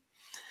 it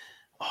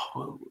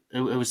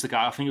was the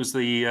guy, I think it was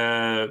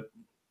the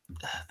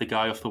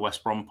guy off the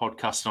West Brom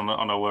podcast on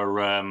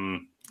our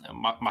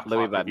Matt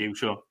Clark review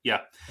show.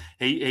 Yeah.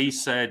 He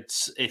said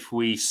if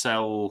we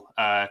sell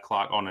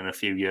Clark on in a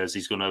few years,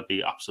 he's going to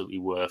be absolutely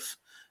worth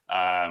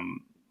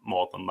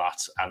more than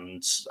that,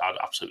 and I'd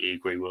absolutely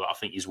agree with that. I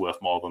think he's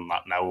worth more than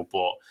that now,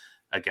 but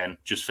again,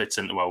 just fits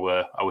into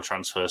our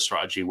transfer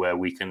strategy where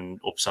we can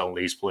upsell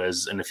these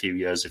players in a few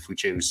years if we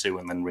choose to,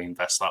 and then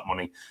reinvest that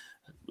money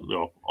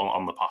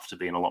on the path to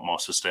being a lot more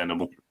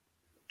sustainable.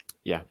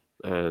 Yeah,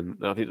 I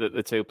think that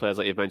the two players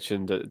that you've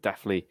mentioned are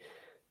definitely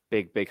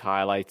big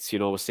highlights.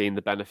 We're seeing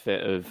the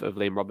benefit of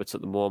Liam Roberts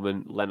at the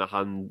moment.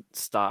 Lenihan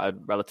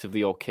started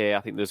relatively okay. I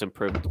think there's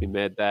improvement to be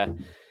made there.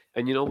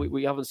 And,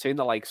 we haven't seen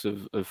the likes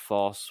of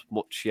Force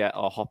much yet,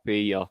 or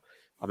Hoppy, or,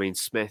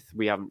 Smith.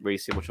 We haven't really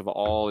seen much of it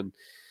all. And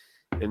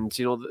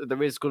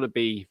there is going to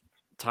be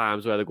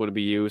times where they're going to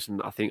be used. And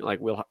I think,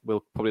 like, we'll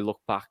probably look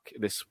back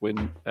this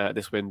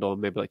window,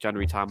 maybe like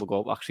January time, we'll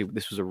go, actually,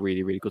 this was a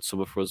really, really good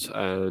summer for us.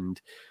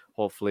 And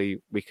hopefully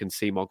we can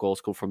see more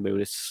goals come from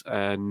Muniz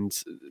and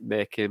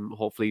make him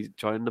hopefully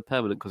join the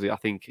permanent, because I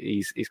think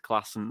he's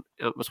class. And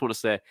I just want to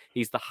say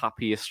he's the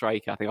happiest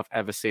striker I think I've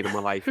ever seen in my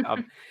life.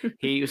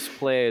 He's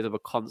played with a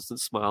constant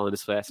smile on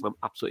his face, and I'm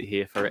absolutely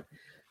here for it.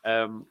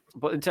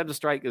 But in terms of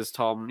strikers,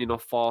 Tom,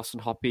 Force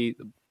and Hoppy,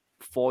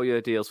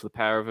 4-year deals for the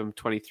pair of them,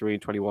 23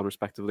 and 21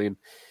 respectively. And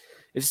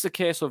is this a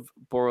case of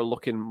Boro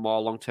looking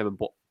more long-term,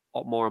 but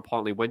more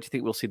importantly, when do you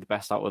think we'll see the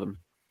best out of them?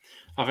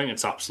 I think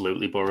it's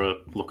absolutely Boro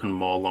looking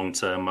more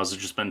long-term. As I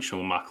just mentioned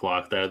with Matt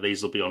Clark there,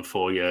 these will be on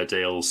 4-year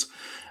deals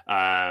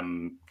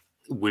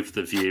with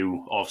the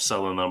view of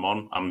selling them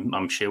on,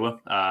 I'm sure.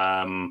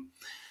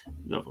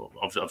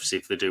 Obviously,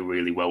 if they do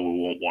really well, we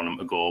won't want them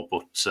to go.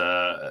 But,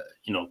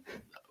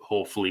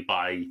 hopefully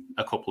by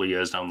a couple of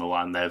years down the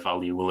line, their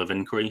value will have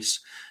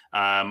increased.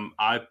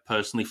 I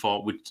personally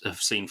thought we'd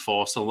have seen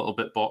Force a little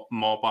bit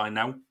more by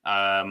now,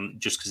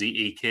 just because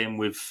he came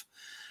with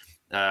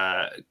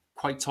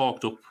quite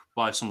talked up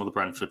by some of the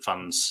Brentford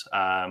fans.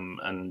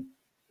 And,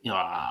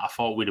 I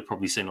thought we'd have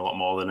probably seen a lot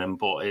more than him,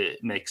 but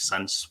it makes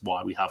sense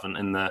why we haven't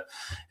in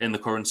the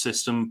current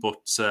system.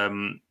 But,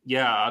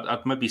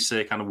 I'd maybe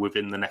say kind of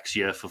within the next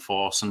year for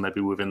Force and maybe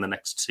within the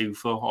next 2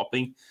 for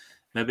Hoppy.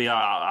 Maybe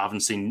I haven't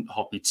seen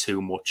Hoppy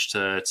too much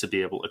to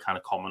be able to kind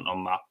of comment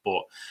on that,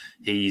 but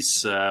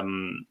he's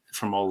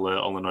from all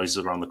the noises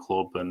around the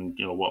club, and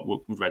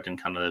what we've read in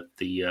kind of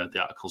the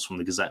articles from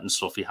the Gazette and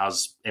stuff, he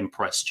has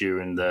impressed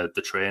during the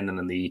training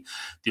and the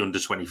under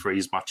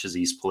 23s matches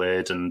he's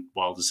played. And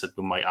Wilder said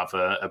we might have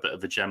a bit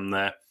of a gem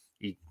there.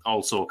 He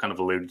also kind of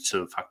alluded to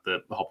the fact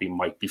that Hoppe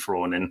might be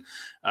thrown in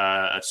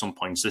at some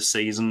points this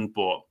season,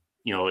 but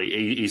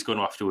he's going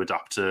to have to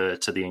adapt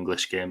to the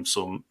English game.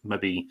 So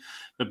maybe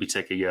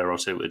take a year or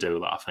two to do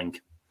that, I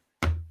think.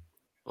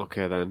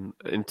 Okay, then.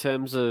 In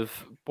terms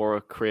of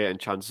Borough creating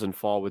chances and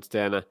forwards,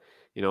 Dana,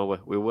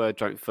 we were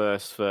joint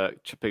first for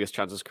biggest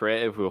chances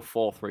created. We were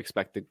fourth for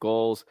expected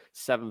goals,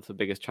 seventh for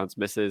biggest chance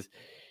misses.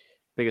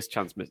 Biggest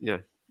chance miss,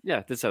 yeah,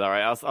 I did say that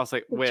right. I was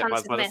like, wait,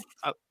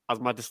 as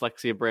my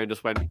dyslexia brain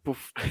just went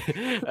poof.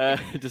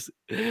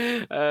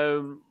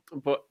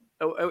 But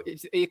are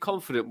you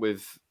confident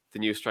with the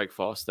new strike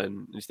force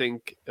then? Do you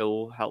think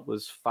it'll help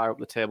us fire up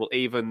the table,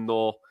 even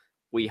though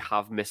we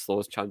have missed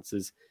those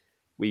chances?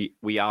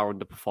 We are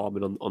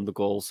underperforming on the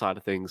goal side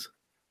of things.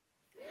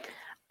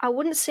 I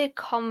wouldn't say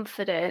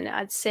confident.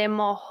 I'd say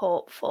more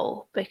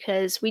hopeful,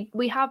 because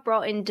we have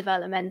brought in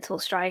developmental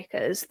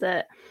strikers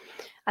that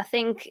I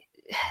think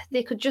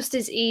they could just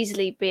as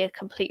easily be a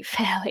complete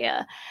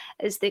failure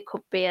as they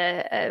could be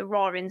a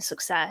roaring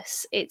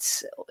success.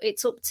 It's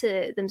up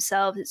to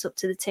themselves, it's up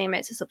to the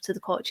teammates, it's up to the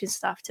coaching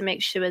staff to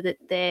make sure that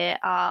they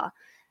are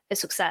a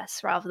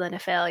success rather than a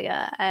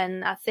failure.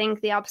 And I think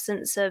the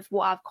absence of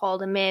what I've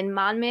called a main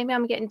man, maybe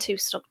I'm getting too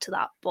stuck to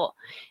that, but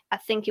I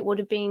think it would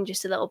have been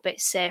just a little bit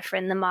safer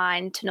in the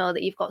mind to know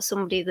that you've got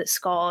somebody that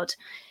scored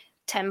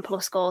 10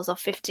 plus goals or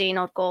 15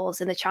 odd goals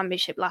in the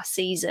Championship last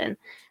season.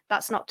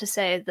 That's not to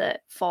say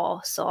that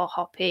Forss or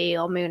Hoppe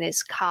or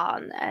Muniz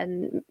can't.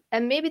 And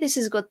maybe this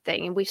is a good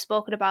thing. And we've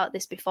spoken about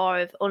this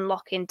before, of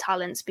unlocking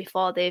talents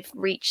before they've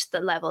reached the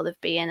level of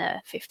being a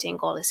 15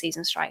 goal a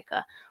season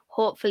striker.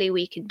 Hopefully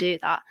we can do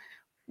that.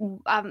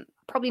 I'm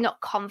probably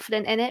not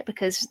confident in it,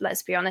 because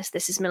let's be honest,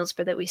 this is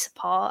Middlesbrough that we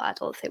support. I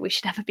don't think we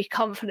should ever be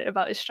confident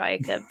about a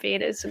striker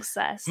being a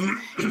success.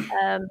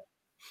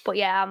 But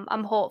yeah,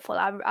 I'm hopeful.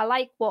 I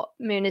like what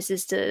Muniz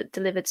has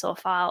delivered so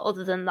far,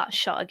 other than that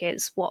shot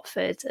against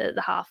Watford at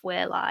the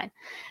halfway line.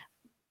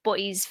 But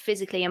he's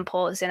physically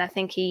imposing. I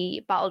think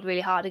he battled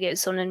really hard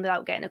against Sunderland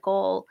without getting a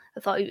goal.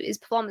 I thought his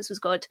performance was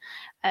good,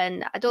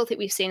 and I don't think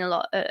we've seen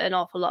an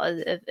awful lot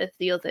of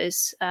the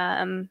others.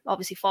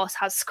 Obviously, Forss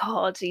has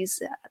scored. He's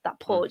that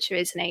poacher,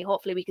 isn't he?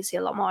 Hopefully, we can see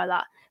a lot more of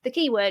that. The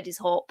key word is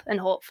hope, and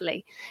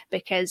hopefully,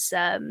 because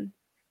I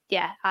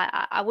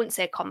wouldn't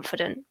say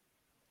confident.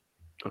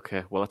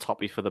 Okay, well, let's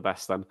Hoppe for the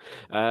best then.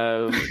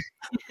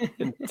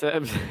 In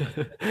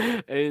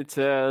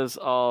terms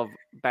of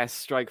best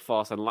strike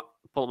force, and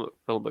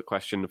ultimate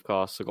question, of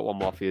course, I've got one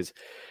more for you.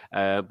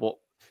 But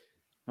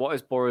what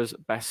is Borough's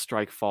best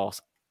strike force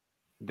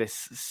this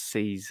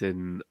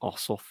season or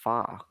so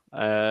far?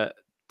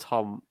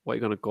 Tom, what are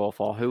you going to go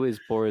for? Who is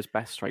Borough's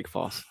best strike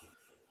force?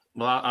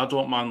 Well, I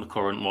don't mind the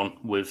current one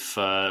with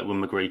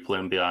McGree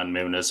playing behind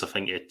Muniz. I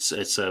think it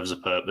serves a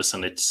purpose,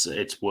 and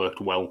it's worked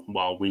well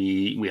while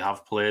we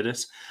have played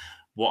it.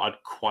 What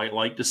I'd quite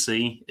like to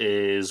see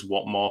is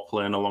Watmore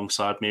playing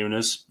alongside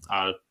Muniz.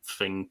 I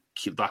think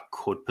that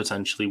could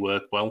potentially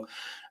work well.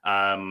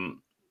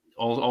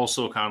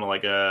 Also, kind of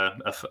like a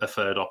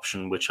third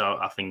option, which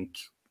I think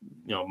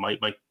might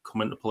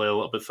come into play a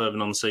little bit further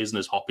on the season,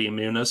 is Hoppe and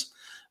Muniz.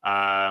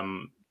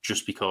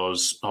 Just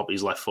because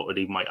Hoppe's left-footed,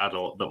 he might add a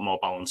little bit more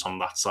balance on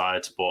that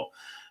side. But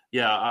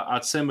yeah,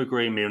 I'd say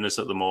McGree and Muniz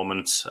at the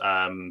moment.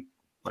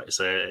 Like I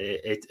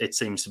say, it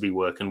seems to be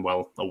working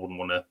well. I wouldn't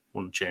want to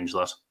change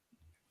that.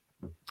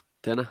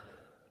 Dinner.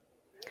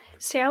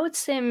 See, I would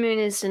say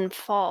Muniz and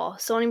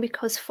Forss, only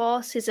because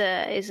Forss is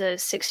a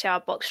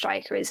 6-yard box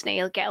striker, isn't he?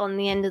 He'll get on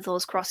the end of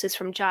those crosses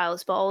from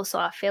Giles, but also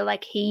I feel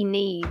like he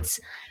needs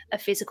a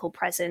physical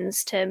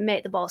presence to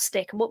make the ball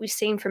stick. And what we've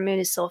seen from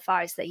Muniz so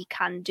far is that he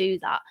can do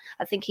that.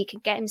 I think he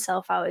can get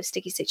himself out of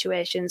sticky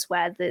situations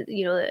where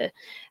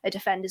a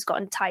defender's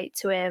gotten tight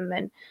to him,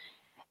 and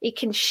he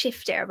can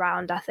shift it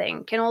around, I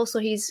think. And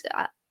also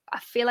I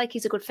feel like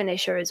he's a good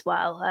finisher as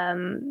well.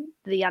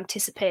 The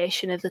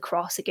anticipation of the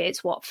cross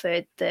against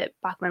Watford, that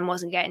Bachmann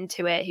wasn't getting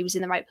to it. He was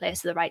in the right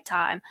place at the right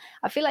time.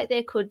 I feel like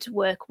they could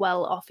work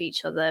well off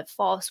each other.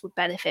 Forss would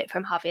benefit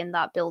from having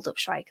that build-up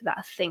striker that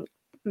I think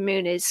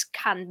Muniz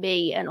can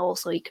be, and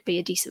also he could be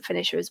a decent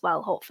finisher as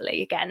well,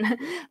 hopefully. Again,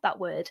 that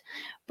word.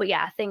 But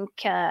yeah, I think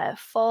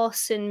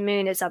Forss and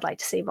Muniz I'd like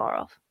to see more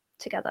of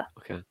together.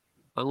 Okay.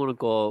 I'm going to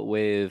go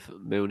with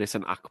Muniz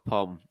and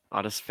Akpom.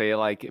 I just feel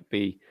like it'd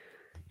be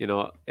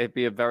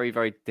a very,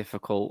 very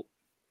difficult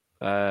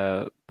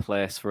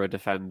place for a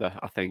defender,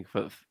 I think,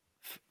 for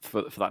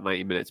that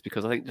 90 minutes,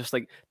 because I think just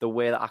like the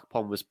way that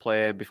Akpom was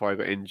playing before he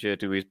got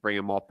injured, and he was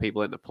bringing more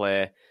people into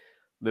play,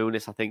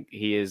 Muniz, I think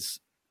he is,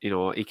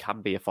 he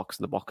can be a fox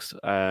in the box.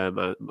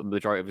 The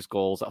majority of his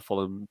goals at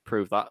Fulham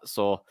prove that.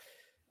 So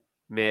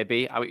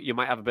maybe you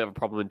might have a bit of a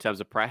problem in terms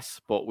of press,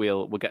 but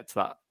we'll get to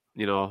that.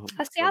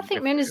 I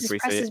think Muniz's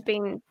press has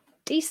been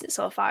decent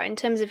so far in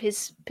terms of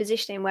his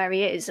positioning where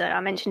he is. I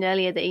mentioned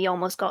earlier that he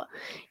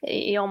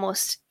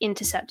almost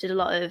intercepted a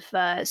lot of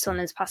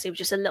Sunderland's passes. He was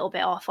just a little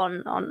bit off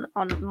on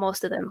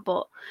most of them,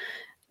 but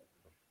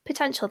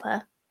potential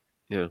there.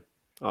 Yeah,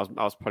 I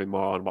was probably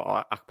more on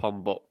what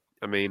Akpom, but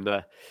I mean,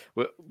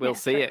 we'll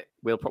see it.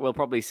 We'll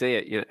probably see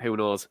it. You know, who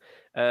knows?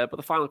 But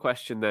the final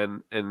question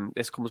then, and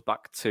this comes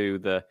back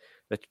to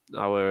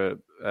our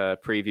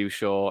preview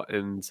show,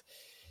 and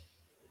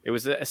it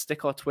was a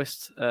stick or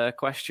twist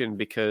question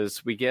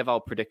because we gave our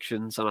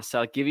predictions, and I said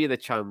I'll give you the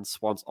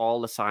chance once all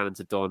the signings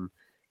are done,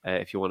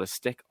 if you want to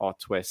stick or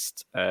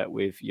twist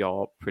with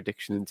your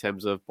prediction in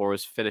terms of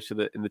Boro's finish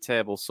in the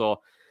table.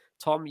 So,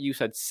 Tom, you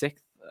said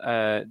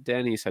 6th,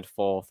 Danny said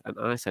 4th, and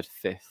I said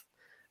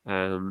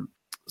 5th.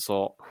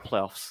 So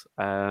playoffs.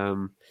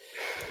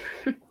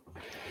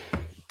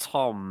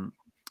 Tom,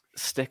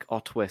 stick or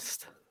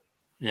twist?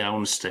 Yeah, I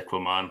want to stick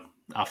with mine.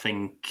 I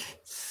think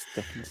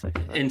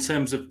in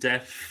terms of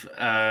depth,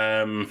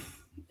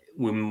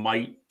 we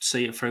might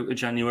see it through to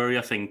January.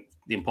 I think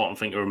the important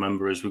thing to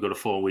remember is we've got a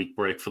 4-week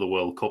break for the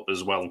World Cup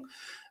as well.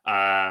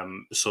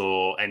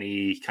 So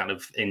any kind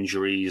of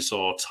injuries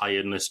or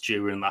tiredness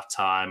during that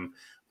time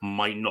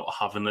might not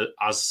have an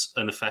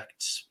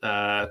effect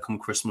come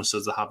Christmas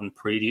as they have in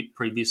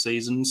previous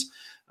seasons.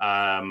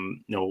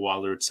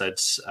 Wilder had said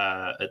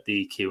at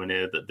the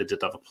Q&A that they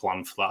did have a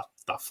plan for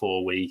that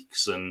 4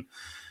 weeks, and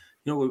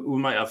we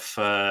might have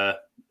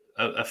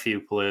a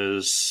few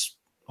players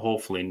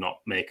hopefully not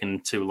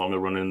making too long a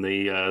run in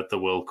the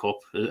World Cup,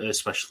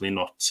 especially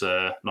not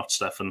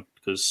Stefan,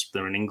 because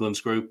they're in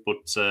England's group.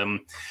 But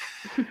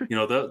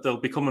they'll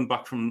be coming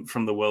back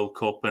from the World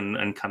Cup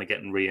and kind of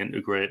getting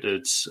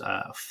reintegrated.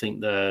 I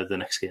think the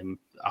next game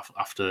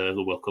after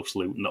the World Cup's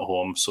Luton at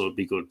home, so it'd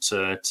be good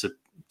to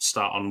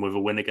start on with a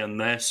win again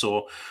there.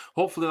 So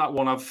hopefully that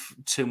won't have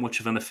too much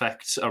of an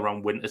effect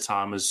around winter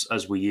time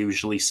as we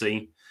usually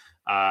see.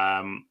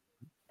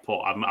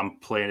 But I'm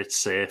playing it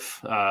safe,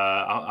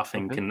 I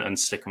think, okay, and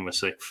sticking with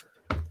 6th.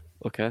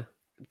 Okay.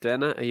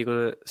 Dana, are you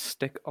going to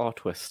stick or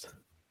twist?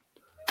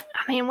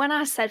 I mean, when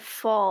I said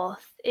 4th,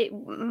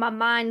 my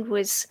mind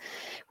was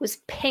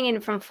pinging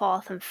from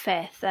 4th and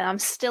 5th, and I'm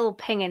still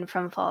pinging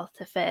from 4th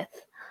to 5th.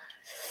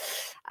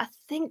 I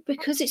think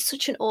because it's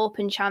such an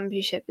open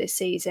championship this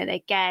season,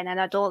 again, and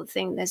I don't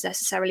think there's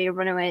necessarily a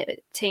runaway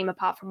team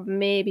apart from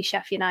maybe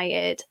Sheffield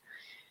United,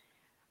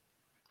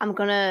 I'm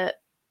going to...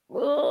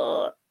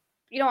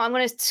 I'm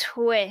going to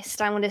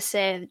twist. I'm going to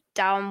say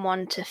down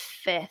 1 to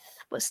 5th,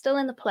 but still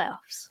in the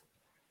playoffs.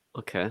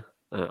 Okay.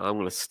 I'm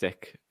going to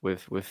stick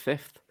with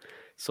 5th.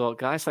 So,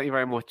 guys, thank you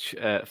very much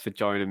for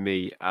joining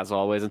me, as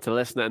always. And to the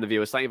listener and the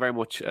viewers, thank you very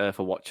much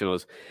for watching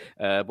us.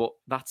 But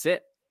that's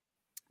it.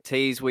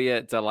 Tease, we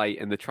delight,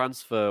 and the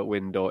transfer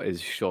window is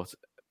shut.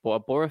 But are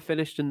Boro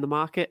finished in the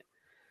market?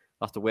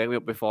 I'll have to wake me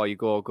up before you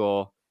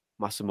go.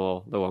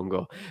 Massimo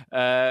Luongo.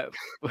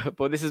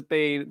 But this has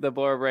been the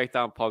Boro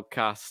Breakdown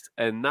podcast,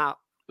 and that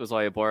was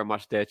all your Boro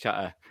Match Day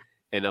chatter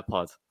in a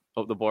pod.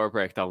 Up the Boro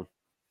Breakdown.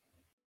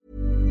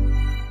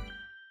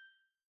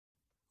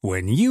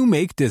 When you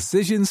make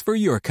decisions for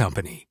your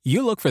company,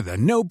 you look for the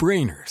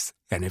no-brainers.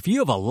 And if you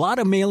have a lot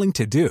of mailing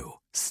to do,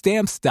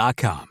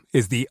 Stamps.com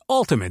is the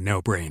ultimate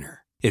no-brainer.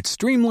 It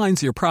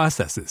streamlines your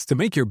processes to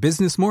make your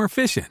business more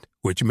efficient,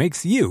 which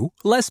makes you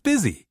less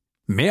busy.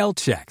 Mail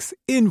checks,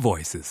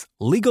 invoices,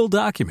 legal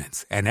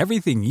documents, and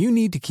everything you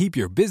need to keep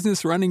your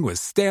business running with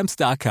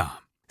Stamps.com.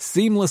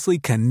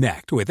 Seamlessly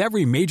connect with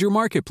every major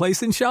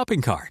marketplace and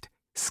shopping cart.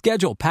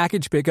 Schedule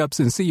package pickups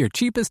and see your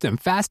cheapest and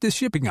fastest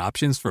shipping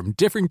options from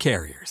different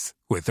carriers.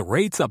 With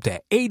rates up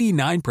to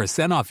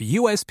 89% off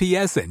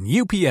USPS and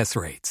UPS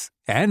rates.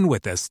 And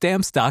with the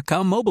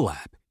Stamps.com mobile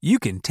app, you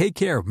can take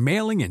care of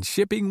mailing and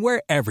shipping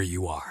wherever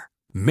you are.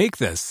 Make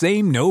the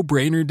same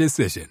no-brainer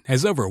decision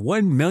as over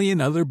 1 million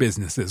other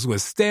businesses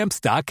with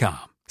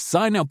Stamps.com.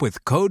 Sign up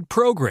with code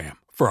PROGRAM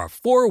for a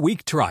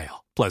 4-week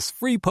trial, plus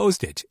free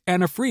postage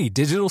and a free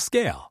digital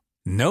scale.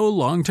 No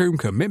long-term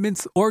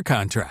commitments or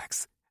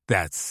contracts.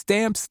 That's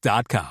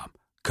Stamps.com.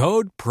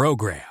 Code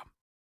PROGRAM.